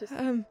 Yeah, I'm just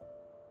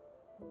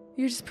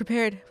You're just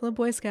prepared. Little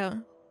Boy Scout.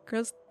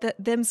 Girls,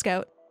 them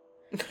Scout.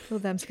 Little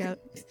them Scout.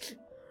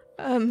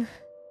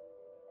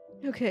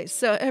 Okay,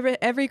 so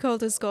every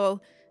cultist's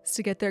goal is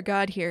to get their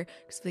god here.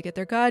 Because if they get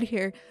their god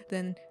here,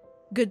 then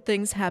good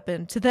things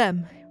happen to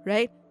them,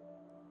 right?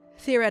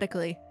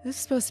 Theoretically. This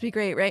is supposed to be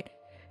great, right?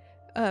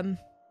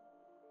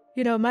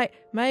 You know, my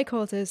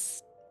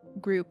cultist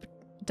group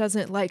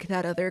doesn't like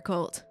that other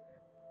cult.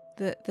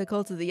 The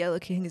cult of the Yellow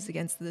King is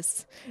against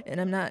this,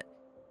 and I'm not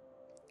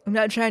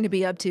trying to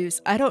be obtuse.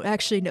 I don't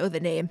actually know the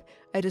name.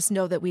 I just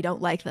know that we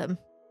don't like them.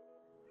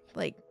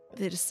 Like,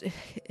 they just...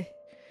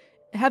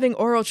 Having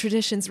oral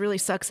traditions really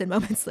sucks in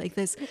moments like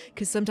this,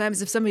 because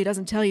sometimes if somebody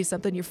doesn't tell you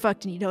something, you're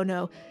fucked and you don't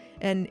know.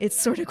 And it's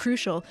sort of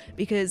crucial,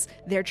 because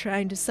they're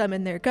trying to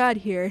summon their god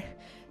here,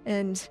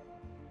 and...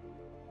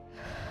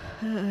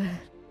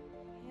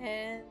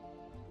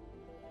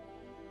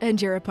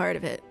 and you're a part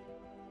of it.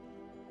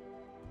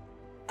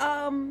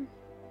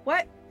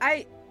 What?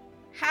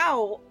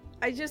 How?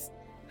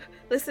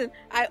 Listen,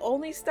 I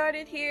only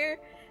started here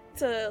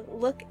to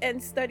look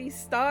and study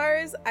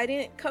stars. I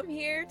didn't come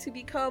here to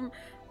become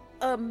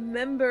a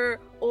member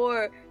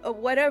or a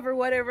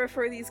whatever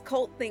for these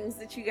cult things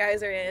that you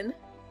guys are in.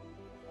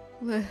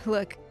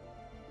 Look,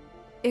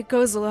 it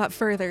goes a lot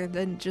further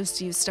than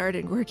just you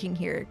started working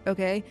here,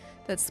 okay?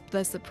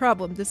 That's the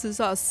problem. This is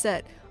all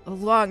set a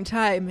long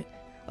time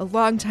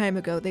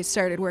ago. They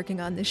started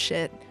working on this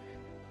shit,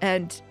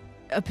 and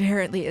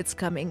apparently it's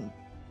coming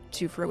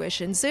to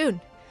fruition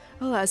soon.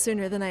 A lot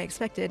sooner than I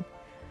expected.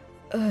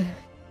 You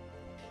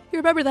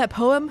remember that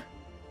poem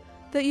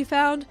that you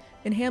found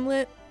in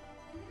Hamlet?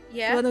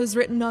 Yeah. The one that was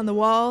written on the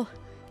wall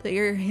that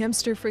your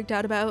hamster freaked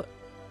out about?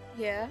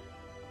 Yeah.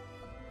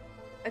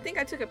 I think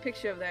I took a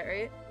picture of that,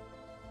 right?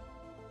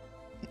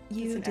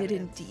 You did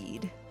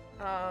indeed.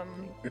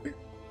 And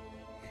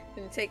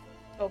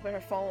open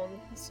her phone,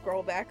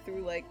 scroll back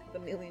through like the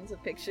millions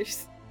of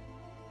pictures.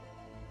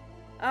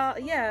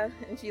 Yeah,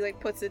 and she like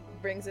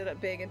brings it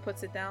up big and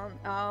puts it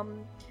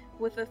down.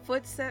 With a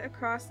foot set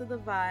across the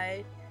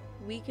divide,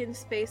 weakened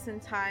space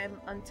and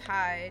time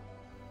untied,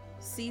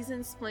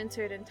 seasons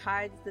splintered and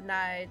tides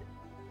denied,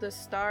 the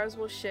stars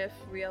will shift,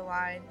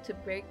 realign, to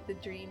break the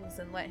dreams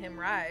and let him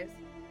rise.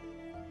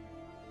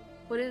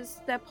 What does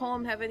that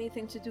poem have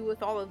anything to do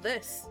with all of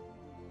this?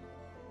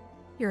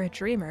 You're a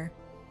dreamer.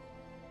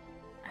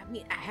 I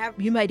mean, I have...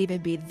 You might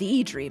even be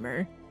the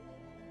dreamer.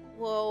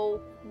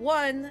 Well,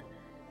 one,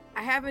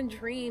 I haven't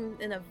dreamed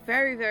in a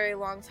very, very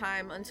long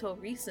time until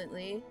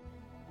recently.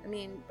 I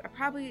mean,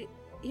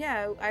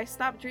 I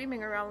stopped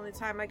dreaming around the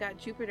time I got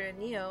Jupiter and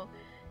Neo,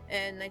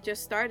 and I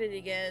just started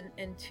again.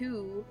 And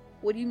two,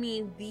 what do you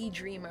mean, the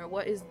dreamer?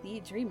 What is the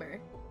dreamer?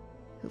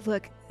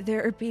 Look,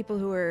 there are people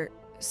who are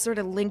sort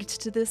of linked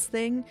to this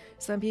thing.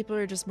 Some people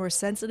are just more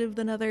sensitive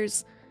than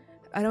others.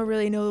 I don't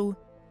really know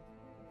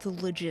the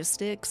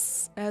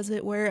logistics, as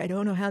it were. I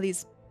don't know how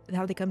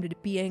they come to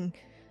being,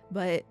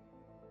 but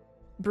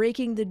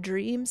breaking the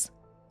dreams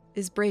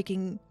is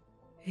breaking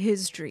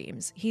his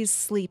dreams. He's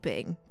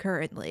sleeping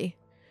currently.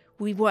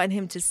 We want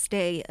him to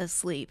stay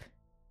asleep.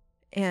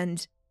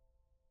 And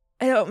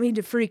I don't mean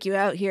to freak you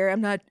out here.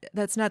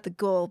 That's not the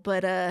goal,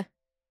 but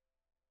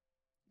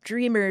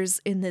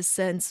dreamers in this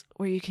sense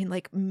where you can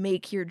like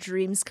make your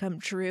dreams come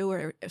true,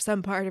 or if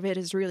some part of it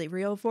is really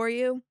real for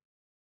you.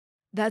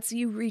 That's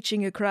you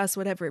reaching across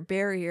whatever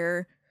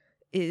barrier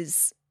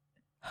is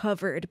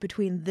hovered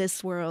between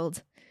this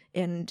world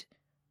and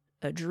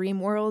a dream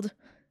world.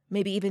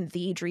 Maybe even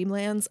the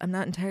dreamlands. I'm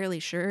not entirely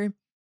sure.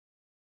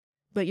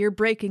 But you're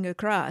breaking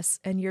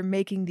across and you're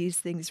making these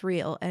things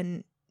real,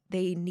 and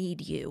they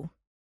need you.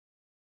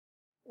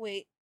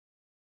 Wait.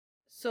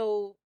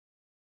 So,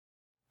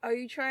 are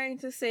you trying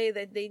to say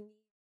that they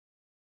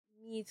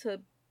need to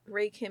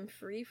break him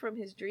free from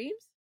his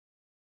dreams?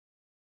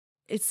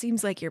 It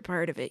seems like you're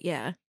part of it,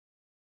 yeah.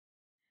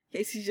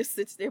 Casey just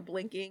sits there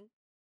blinking.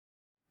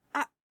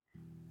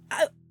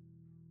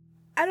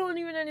 I don't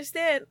even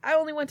understand. I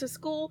only went to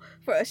school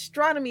for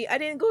astronomy. I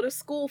didn't go to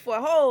school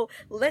for,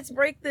 let's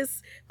break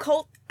this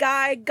cult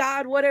guy,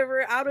 god,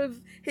 whatever, out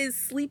of his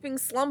sleeping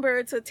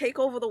slumber to take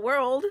over the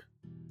world.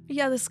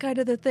 Yeah, that's kind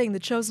of the thing. The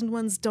chosen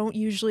ones don't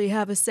usually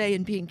have a say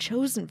in being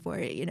chosen for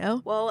it, you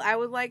know? Well, I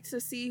would like to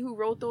see who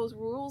wrote those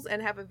rules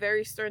and have a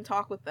very stern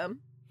talk with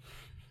them.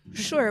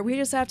 Sure, we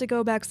just have to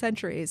go back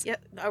centuries.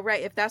 Yep,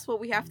 alright, if that's what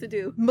we have to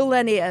do.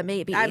 Millennia,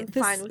 maybe. I'm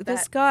fine with that.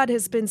 This god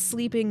has been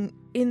sleeping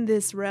in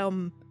this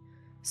realm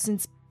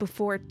since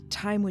before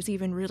time was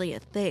even really a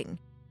thing.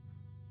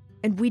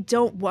 And we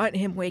don't want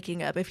him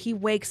waking up. If he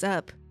wakes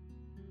up,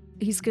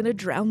 he's gonna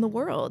drown the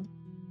world.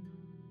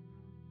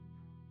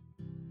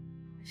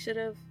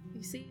 You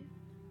see,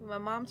 when my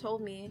mom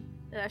told me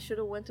that I should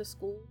have went to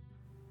school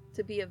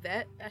to be a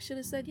vet, I should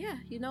have said, yeah,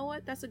 you know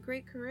what, that's a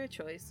great career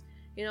choice.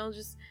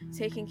 just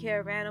taking care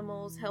of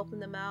animals, helping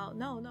them out.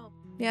 No.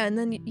 Yeah, and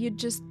then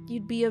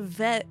you'd be a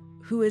vet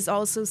who is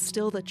also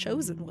still the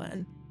chosen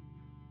one.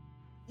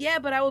 Yeah,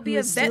 but I will be Who a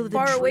is still vet the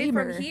far away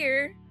dreamer. from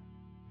here.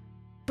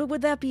 But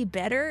would that be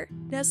better,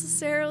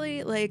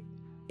 necessarily? Like,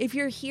 if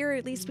you're here,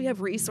 at least we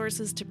have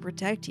resources to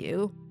protect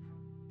you.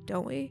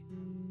 Don't we?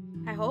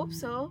 I hope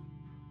so.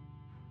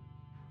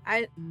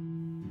 I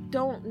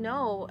don't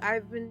know.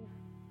 I've been,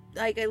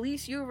 like, at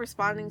least you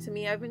responding to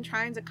me. I've been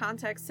trying to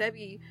contact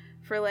Sebi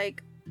for,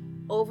 like,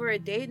 over a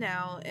day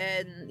now,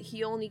 and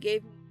he only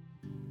gave me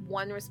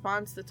one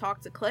response to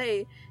talk to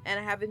Clay, and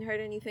I haven't heard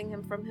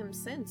anything from him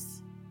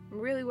since. I'm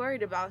really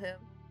worried about him.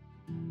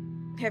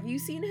 Have you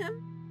seen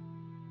him?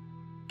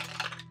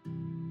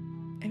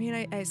 I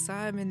mean, I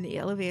saw him in the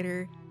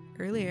elevator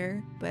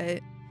earlier,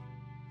 but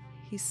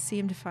he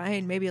seemed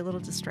fine, maybe a little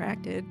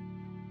distracted.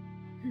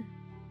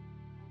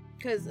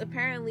 Because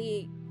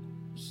apparently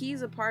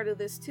he's a part of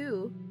this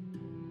too.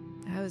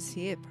 How is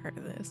he a part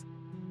of this?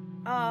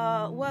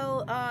 Our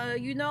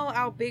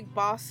big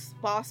boss?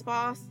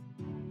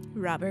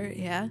 Robert,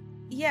 yeah?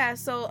 Yeah,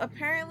 so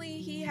apparently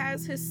he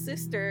has his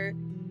sister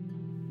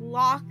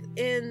locked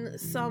in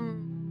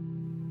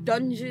some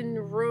dungeon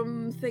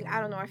room thing.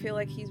 I don't know, I feel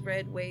like he's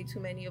read way too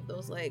many of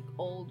those, like,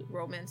 old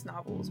romance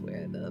novels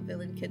where the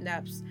villain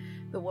kidnaps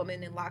the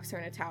woman and locks her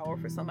in a tower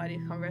for somebody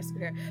to come rescue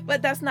her.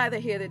 But that's neither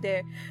here nor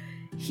there.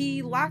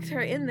 He locked her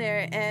in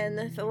there,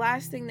 and the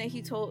last thing that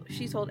she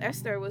told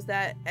Esther was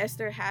that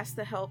Esther has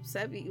to help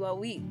Sebi.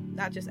 Well,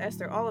 not just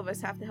Esther, all of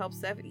us have to help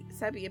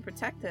Sebi and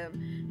protect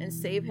him and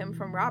save him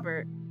from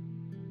Robert.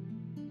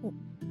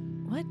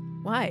 What?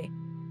 Why?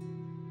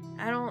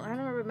 I don't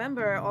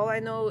remember. All I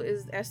know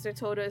is Esther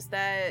told us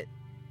that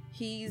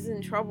he's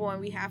in trouble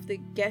and we have to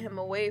get him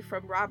away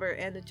from Robert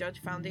and the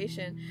Judge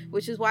Foundation,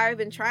 which is why I've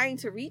been trying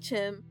to reach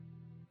him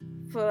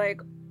for,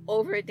 like,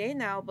 over a day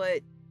now,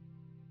 but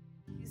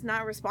he's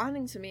not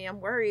responding to me.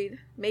 I'm worried.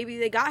 Maybe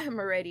they got him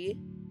already.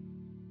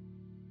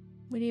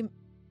 When you...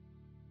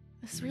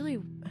 It's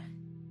really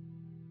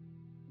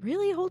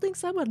holding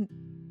someone...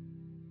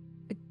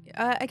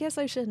 I guess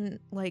I shouldn't,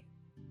 like,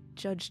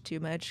 judge too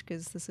much,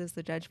 because this is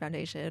the Judge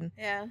Foundation.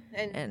 Yeah,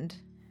 and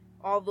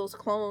all those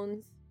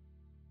clones.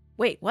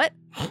 Wait, what?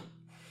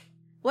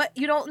 What?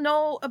 You don't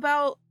know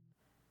about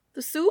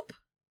the soup?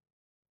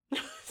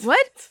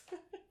 What?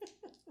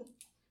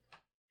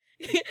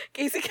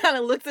 Casey kind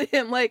of looks at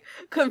him, like,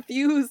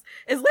 confused.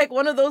 It's like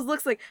one of those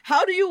looks like,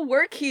 how do you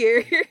work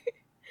here?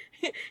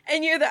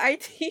 And you're the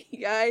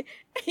IT guy,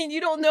 and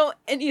you don't know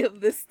any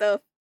of this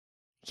stuff.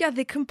 Yeah,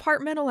 they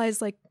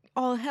compartmentalize like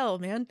all hell,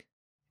 man.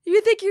 You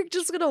think you're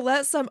just gonna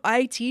let some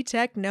IT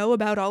tech know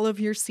about all of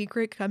your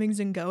secret comings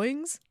and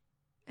goings?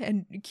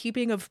 And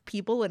keeping of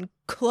people and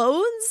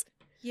clones?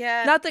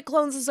 Yeah. Not that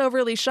clones is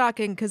overly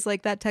shocking, because,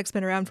 like, that tech's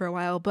been around for a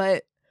while,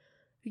 but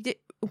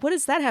what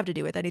does that have to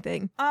do with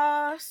anything?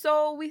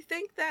 So we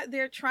think that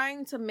they're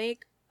trying to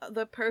make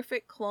the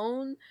perfect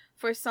clone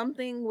for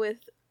something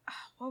with,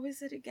 what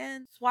was it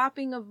again?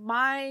 Swapping of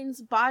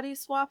minds, body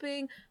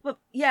swapping. But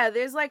yeah,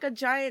 there's like a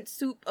giant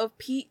soup of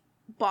peat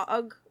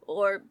bog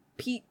or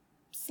peat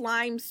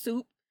slime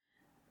soup.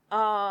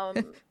 A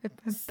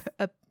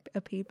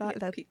peat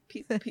bog?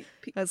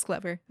 That's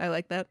clever. I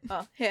like that.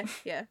 Oh,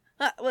 yeah.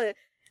 Well,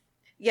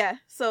 yeah,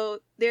 so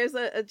there's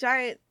a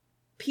giant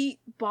peat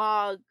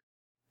bog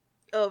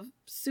of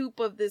soup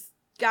of this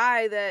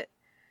guy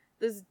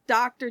this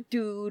doctor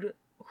dude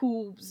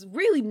who's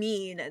really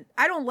mean, and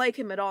I don't like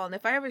him at all, and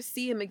if I ever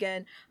see him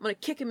again, I'm gonna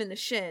kick him in the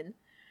shin,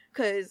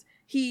 because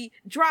he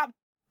dropped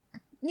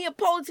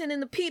Neapolitan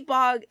in the peat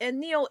bog, and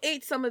Neo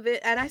ate some of it,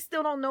 and I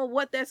still don't know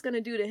what that's gonna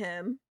do to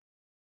him.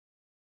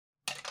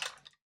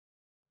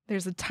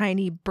 There's a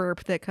tiny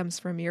burp that comes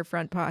from your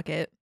front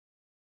pocket.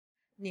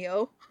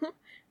 Neo,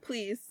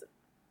 please,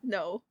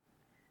 no.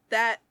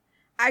 That,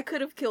 I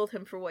could have killed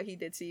him for what he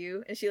did to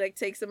you. And she, like,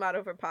 takes him out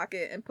of her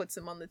pocket and puts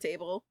him on the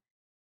table.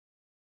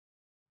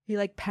 He,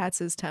 like, pats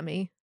his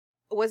tummy.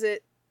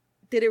 Did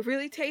it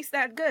really taste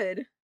that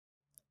good?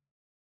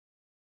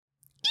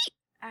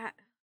 I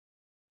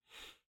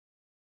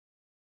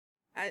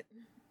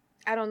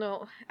don't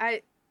know.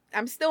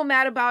 I'm still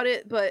mad about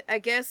it, but I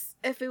guess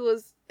if it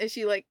was, and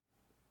she, like,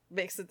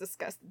 makes a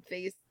disgusted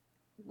face,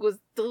 was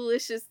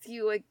delicious to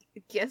you, I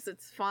guess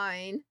it's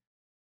fine.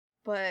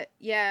 But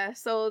yeah,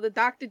 so the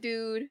doctor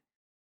dude,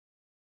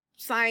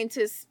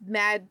 scientist,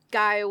 mad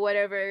guy or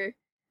whatever,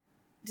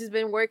 just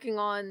been working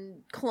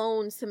on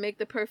clones to make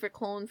the perfect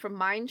clone for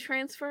mind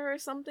transfer or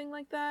something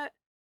like that.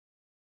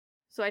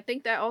 So I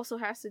think that also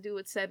has to do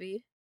with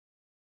Sebi.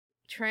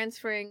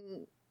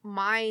 Transferring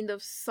mind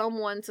of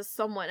someone to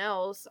someone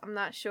else. I'm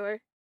not sure.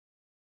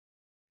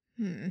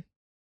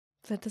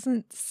 That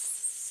doesn't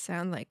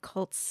sound like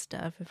cult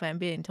stuff, if I'm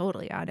being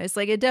totally honest.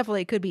 Like, it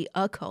definitely could be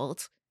a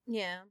cult.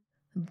 Yeah.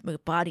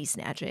 Body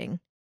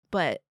snatching.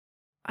 But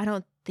I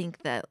don't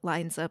think that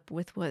lines up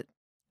with what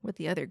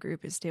the other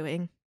group is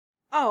doing.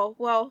 Oh,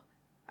 well,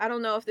 I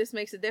don't know if this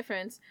makes a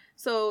difference.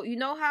 So, you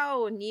know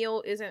how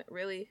Neo isn't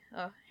really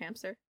a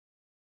hamster?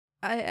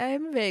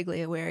 I'm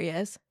vaguely aware,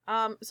 yes.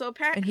 So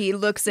apparently, And he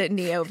looks at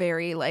Neo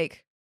very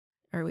like,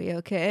 are we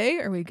okay?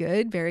 Are we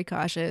good? Very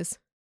cautious.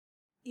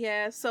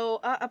 yeah. So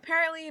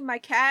apparently, my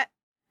cat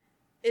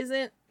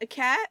isn't a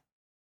cat.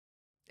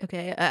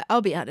 Okay,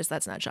 I'll be honest,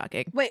 that's not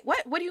shocking. Wait,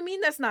 what? What do you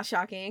mean that's not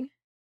shocking?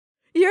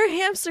 Your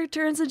hamster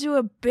turns into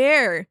a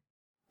bear.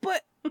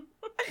 But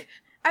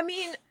I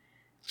mean,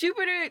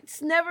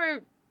 Jupiter's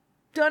never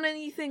done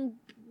anything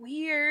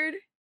weird.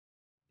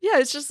 Yeah,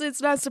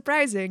 it's not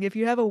surprising. If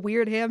you have a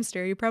weird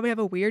hamster, you probably have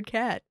a weird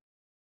cat.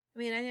 I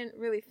mean, I didn't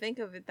really think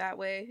of it that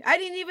way. I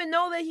didn't even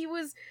know that he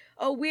was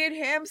a weird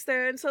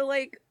hamster until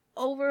like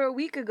over a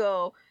week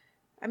ago.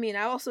 I mean,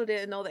 I also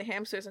didn't know that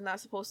hamsters are not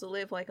supposed to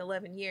live like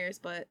 11 years,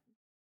 but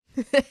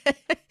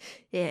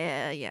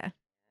yeah.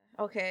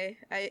 okay,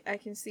 I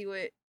can see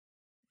what.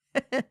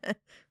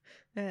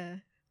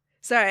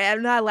 Sorry,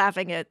 I'm not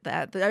laughing at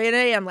that. I mean,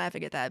 I am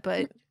laughing at that,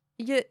 but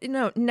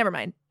no, never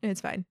mind.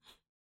 It's fine.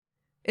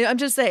 I'm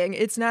just saying,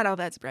 it's not all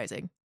that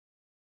surprising.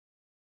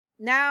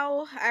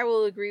 Now, I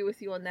will agree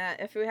with you on that.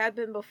 If it had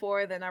been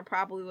before, then I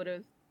probably would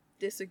have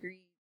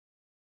disagreed.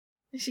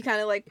 She kind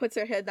of like puts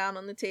her head down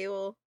on the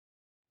table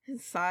and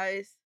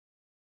sighs.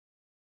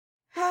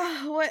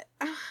 What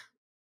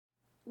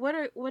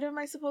am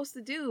I supposed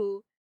to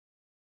do?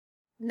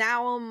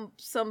 Now I'm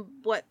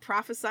some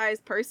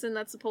prophesized person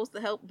that's supposed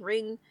to help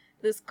bring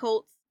this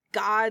cult's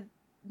god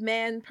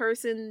man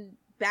person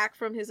back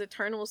from his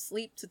eternal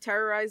sleep to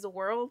terrorize the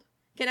world?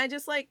 Can I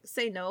just like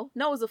say no?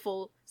 No is a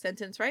full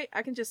sentence, right?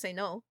 I can just say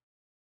no.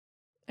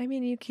 I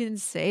mean, you can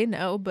say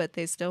no, but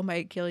they still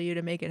might kill you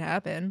to make it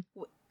happen.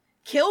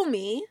 Kill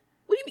me?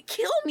 What do you mean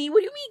kill me? What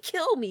do you mean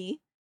kill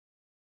me?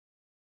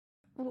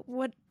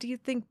 What do you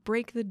think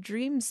break the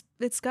dreams?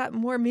 It's got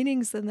more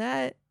meanings than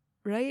that,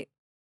 right?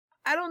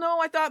 I don't know.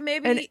 I thought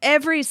maybe. And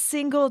every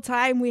single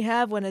time we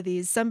have one of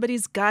these,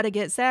 somebody's got to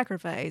get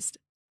sacrificed.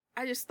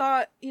 I just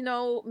thought,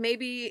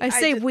 maybe.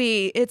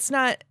 It's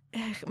not.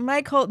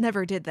 My cult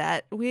never did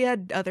that. We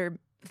had other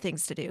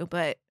things to do,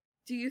 but.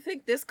 Do you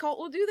think this cult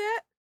will do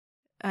that?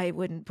 I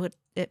wouldn't put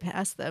it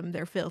past them.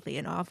 They're filthy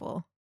and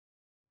awful.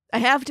 I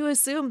have to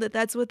assume that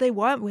that's what they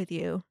want with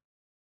you.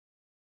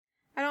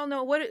 I don't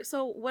know.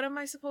 So what am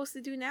I supposed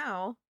to do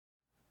now?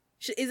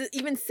 Is it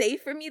even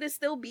safe for me to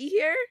still be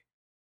here?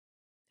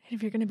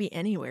 If you're going to be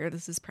anywhere,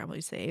 this is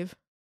probably safe.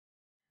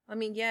 I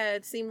mean, yeah,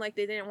 it seemed like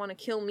they didn't want to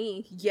kill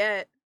me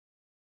yet.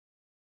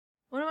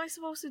 What am I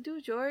supposed to do,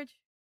 George?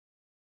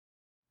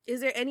 Is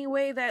there any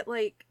way that,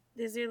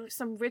 is there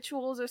some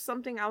rituals or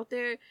something out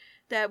there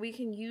that we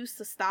can use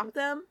to stop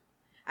them?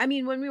 I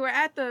mean, when we were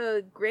at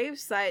the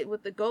gravesite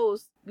with the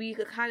ghost, we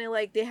could kind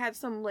of they had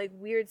some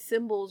weird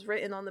symbols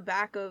written on the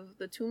back of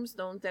the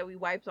tombstones that we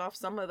wiped off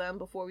some of them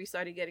before we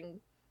started getting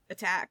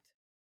attacked.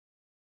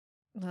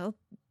 Well,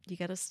 you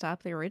gotta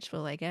stop the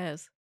ritual, I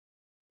guess.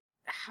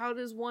 How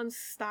does one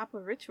stop a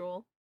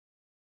ritual?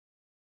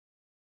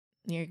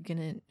 You're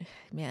gonna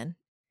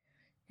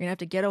have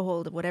to get a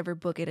hold of whatever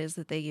book it is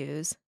that they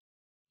use.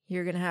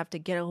 You're gonna have to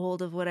get a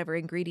hold of whatever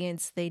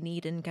ingredients they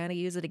need and kind of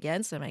use it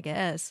against them, I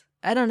guess.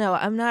 I don't know.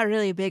 I'm not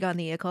really big on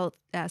the occult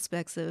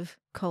aspects of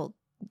cult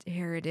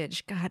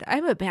heritage. God,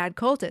 I'm a bad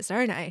cultist,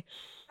 aren't I?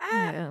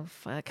 Oh,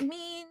 fuck. I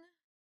mean,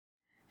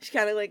 she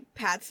kind of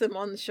pats him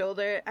on the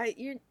shoulder.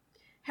 You're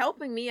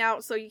helping me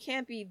out, so you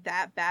can't be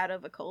that bad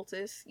of a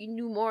cultist. You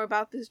knew more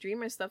about this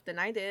dreamer stuff than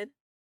I did.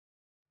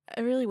 I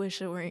really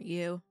wish it weren't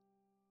you.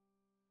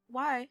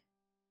 Why?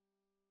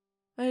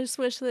 I just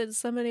wish that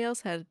somebody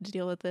else had to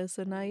deal with this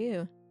and not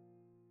you.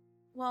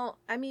 Well,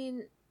 I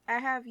mean, I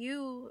have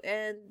you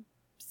and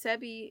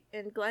Sebi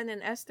and Glenn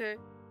and Esther.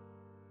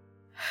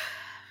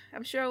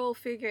 I'm sure we'll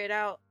figure it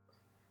out.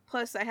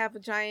 Plus, I have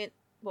a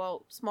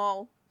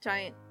small,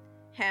 giant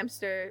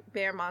hamster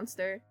bear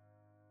monster.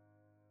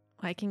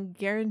 I can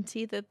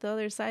guarantee that the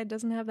other side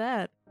doesn't have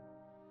that.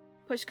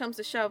 Push comes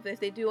to shove, if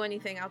they do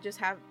anything, I'll just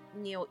have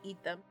Neil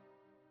eat them.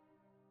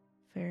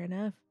 Fair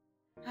enough.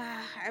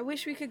 I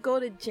wish we could go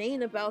to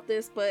Jane about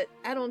this, but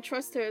I don't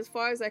trust her as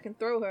far as I can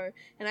throw her,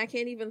 and I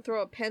can't even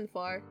throw a pen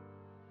far.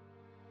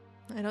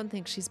 I don't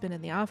think she's been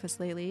in the office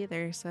lately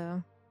either,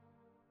 so...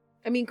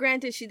 I mean,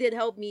 granted, she did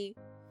help me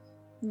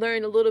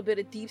learn a little bit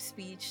of deep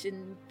speech,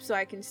 and so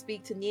I can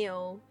speak to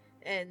Neil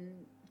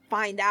and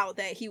find out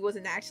that he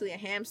wasn't actually a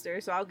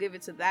hamster, so I'll give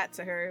it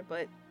to her,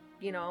 but,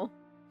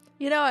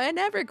 I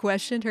never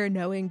questioned her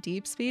knowing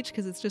deep speech,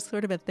 because it's just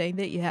sort of a thing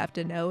that you have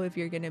to know if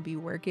you're going to be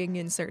working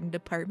in certain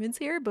departments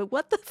here, but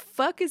what the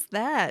fuck is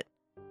that?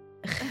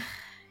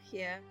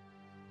 Yeah.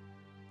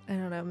 I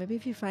don't know, maybe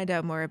if you find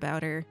out more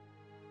about her.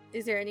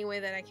 Is there any way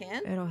that I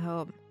can? It'll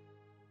help.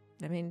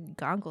 I mean,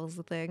 gongle's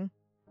the thing.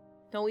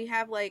 Don't we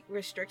have,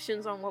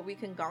 restrictions on what we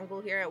can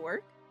gongle here at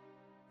work?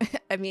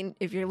 I mean,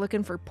 if you're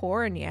looking for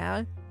porn,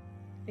 yeah.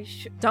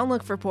 Don't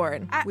look for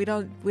porn. We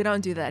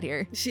don't do that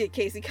here.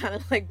 Casey kind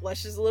of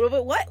blushes a little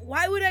bit. What?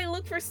 Why would I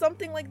look for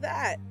something like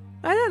that?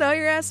 I don't know.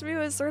 You're asking me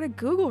what sort of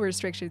Google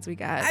restrictions we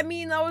got. I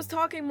mean, I was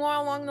talking more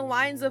along the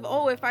lines of,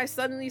 oh, if I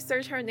suddenly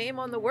search her name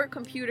on the work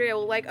computer, it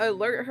will like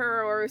alert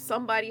her or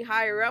somebody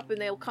higher up,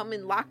 and they'll come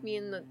and lock me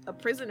in a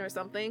prison or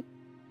something.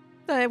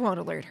 I won't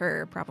alert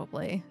her,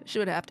 probably. She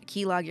would have to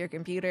keylog your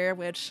computer,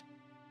 which...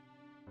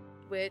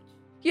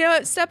 You know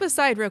what? Step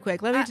aside real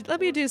quick. Let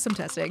me do some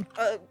testing.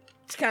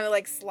 She kind of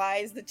like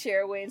slides the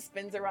chair away and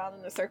spins around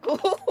in a circle.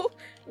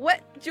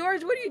 What?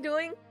 George, what are you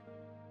doing?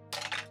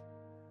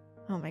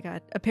 Oh my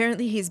god.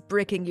 Apparently he's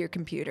bricking your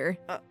computer.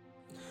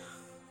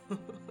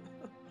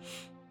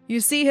 You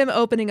see him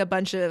opening a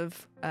bunch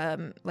of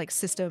like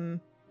system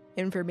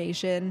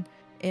information,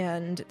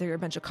 and there are a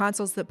bunch of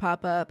consoles that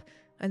pop up,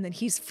 and then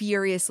he's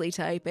furiously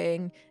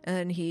typing, and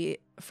then he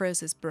froze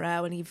his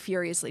brow and he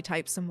furiously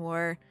types some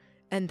more,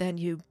 and then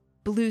you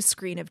blue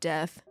screen of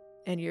death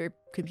and your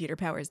computer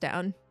powers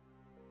down.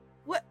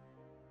 What?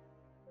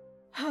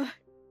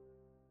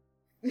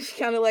 She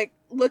kind of like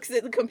looks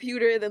at the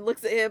computer, then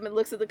looks at him and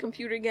looks at the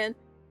computer again.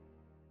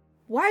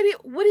 What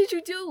did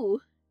you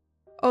do?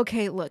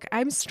 Okay, look,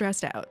 I'm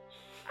stressed out.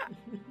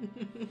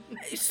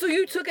 So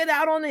you took it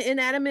out on an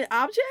inanimate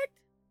object?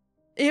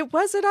 It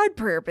wasn't on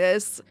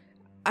purpose.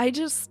 I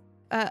just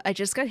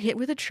got hit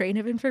with a train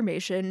of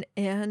information,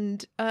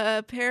 and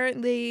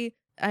apparently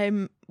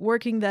I'm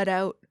working that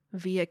out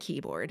via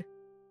keyboard.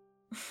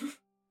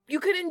 You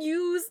couldn't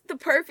use the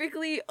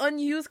perfectly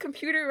unused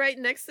computer right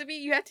next to me?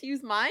 You had to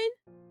use mine?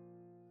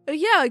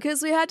 Yeah,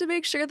 because we had to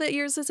make sure that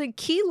yours isn't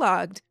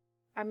keylogged.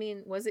 I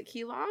mean, was it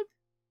keylogged?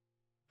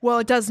 Well,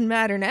 it doesn't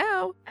matter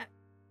now.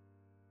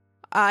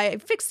 I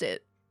fixed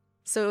it.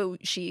 So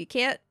she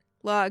can't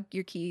log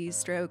your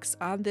keystrokes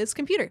on this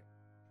computer.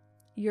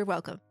 You're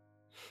welcome.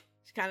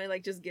 She kind of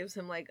like just gives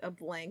him like a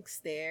blank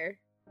stare.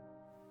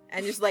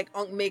 And just like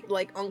make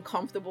like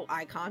uncomfortable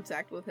eye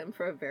contact with him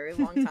for a very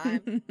long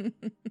time.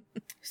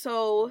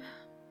 So,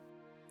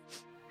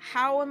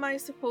 how am I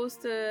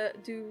supposed to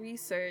do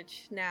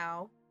research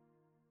now?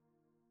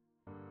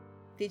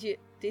 Did you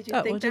think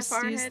that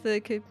far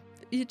ahead?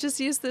 You just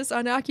use this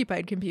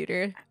unoccupied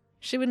computer.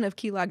 She wouldn't have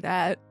keylogged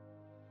that.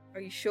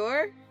 Are you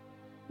sure?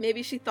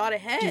 Maybe she thought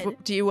ahead.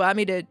 Do you want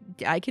me to?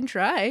 I can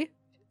try.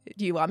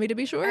 Do you want me to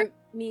be sure? I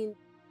mean,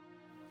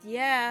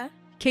 yeah.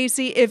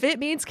 Casey, if it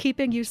means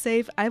keeping you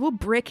safe, I will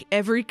brick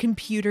every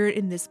computer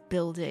in this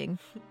building.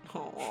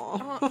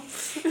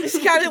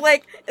 She kind of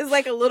like is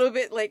like a little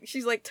bit like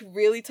she's like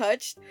really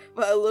touched,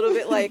 but a little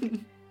bit like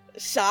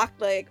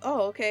shocked. Like,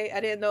 oh, okay, I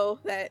didn't know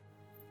that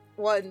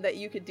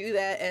you could do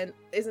that, and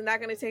isn't that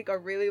going to take a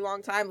really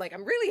long time? Like,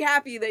 I'm really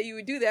happy that you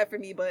would do that for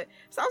me, but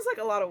sounds like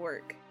a lot of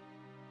work.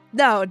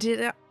 No,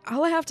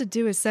 all I have to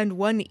do is send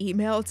one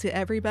email to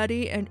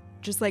everybody and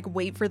just like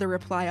wait for the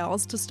reply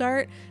alls to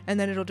start, and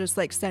then it'll just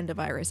like send a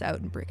virus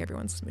out and break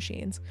everyone's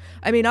machines.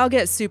 I mean, I'll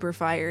get super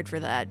fired for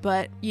that,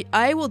 but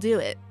I will do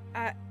it.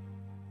 I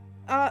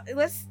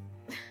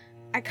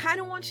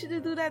kind of want you to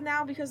do that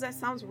now because that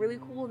sounds really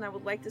cool and I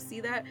would like to see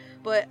that,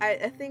 but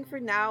I think for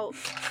now,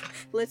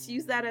 let's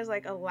use that as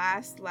like a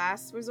last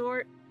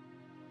resort.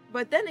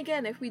 But then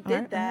again, if we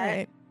did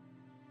that,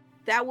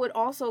 that would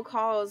also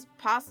cause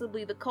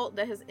possibly the cult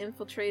that has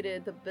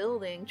infiltrated the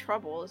building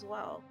trouble as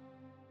well.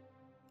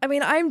 I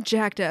mean, I'm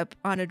jacked up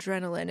on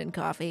adrenaline and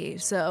coffee,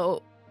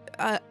 so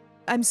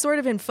I'm sort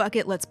of in fuck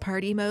it, let's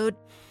party mode.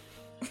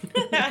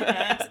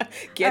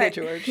 Get it,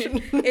 George.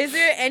 Is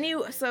there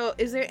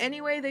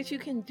any way that you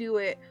can do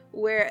it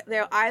where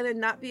they'll either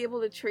not be able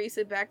to trace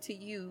it back to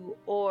you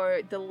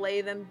or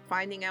delay them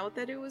finding out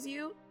that it was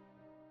you?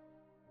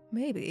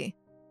 Maybe.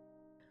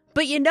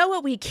 But you know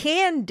what we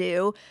can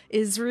do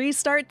is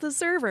restart the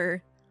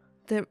server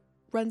that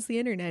runs the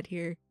internet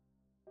here.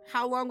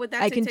 How long would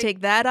that I can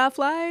take that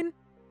offline?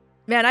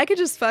 Man, I could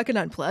just fucking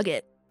unplug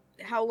it.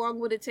 How long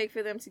would it take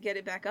for them to get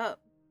it back up?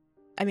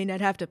 I mean,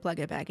 I'd have to plug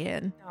it back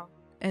in. Oh.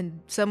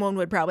 And someone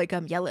would probably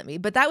come yell at me.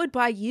 But that would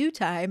buy you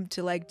time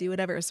to, like, do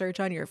whatever search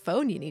on your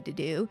phone you need to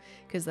do.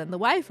 Because then the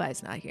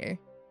Wi-Fi's not here.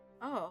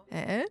 Oh.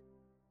 Eh?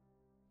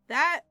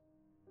 That...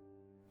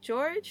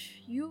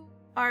 George, you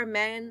are a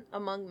man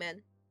among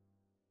men.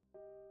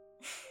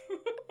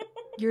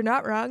 You're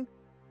not wrong.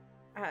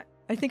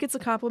 I think it's a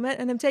compliment,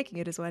 and I'm taking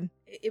it as one.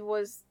 It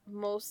was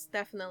most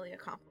definitely a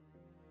compliment.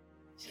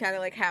 She kind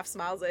of, like, half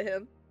smiles at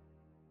him.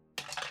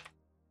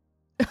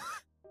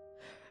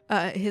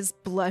 His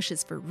blush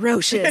is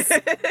ferocious.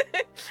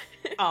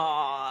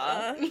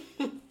 Aww.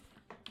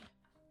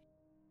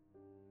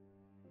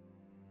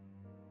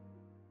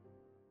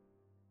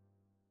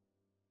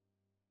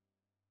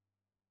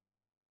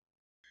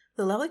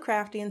 The Lovely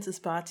Craftians is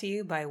brought to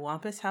you by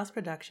Wampus House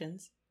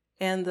Productions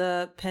and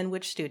the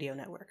Penwitch Studio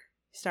Network,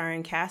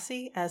 starring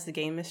Cassie as the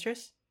game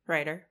mistress,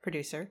 writer,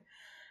 producer,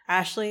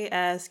 Ashley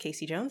as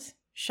Casey Jones,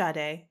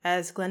 Sade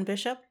as Glenn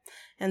Bishop,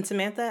 and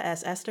Samantha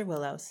as Esther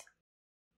Willows.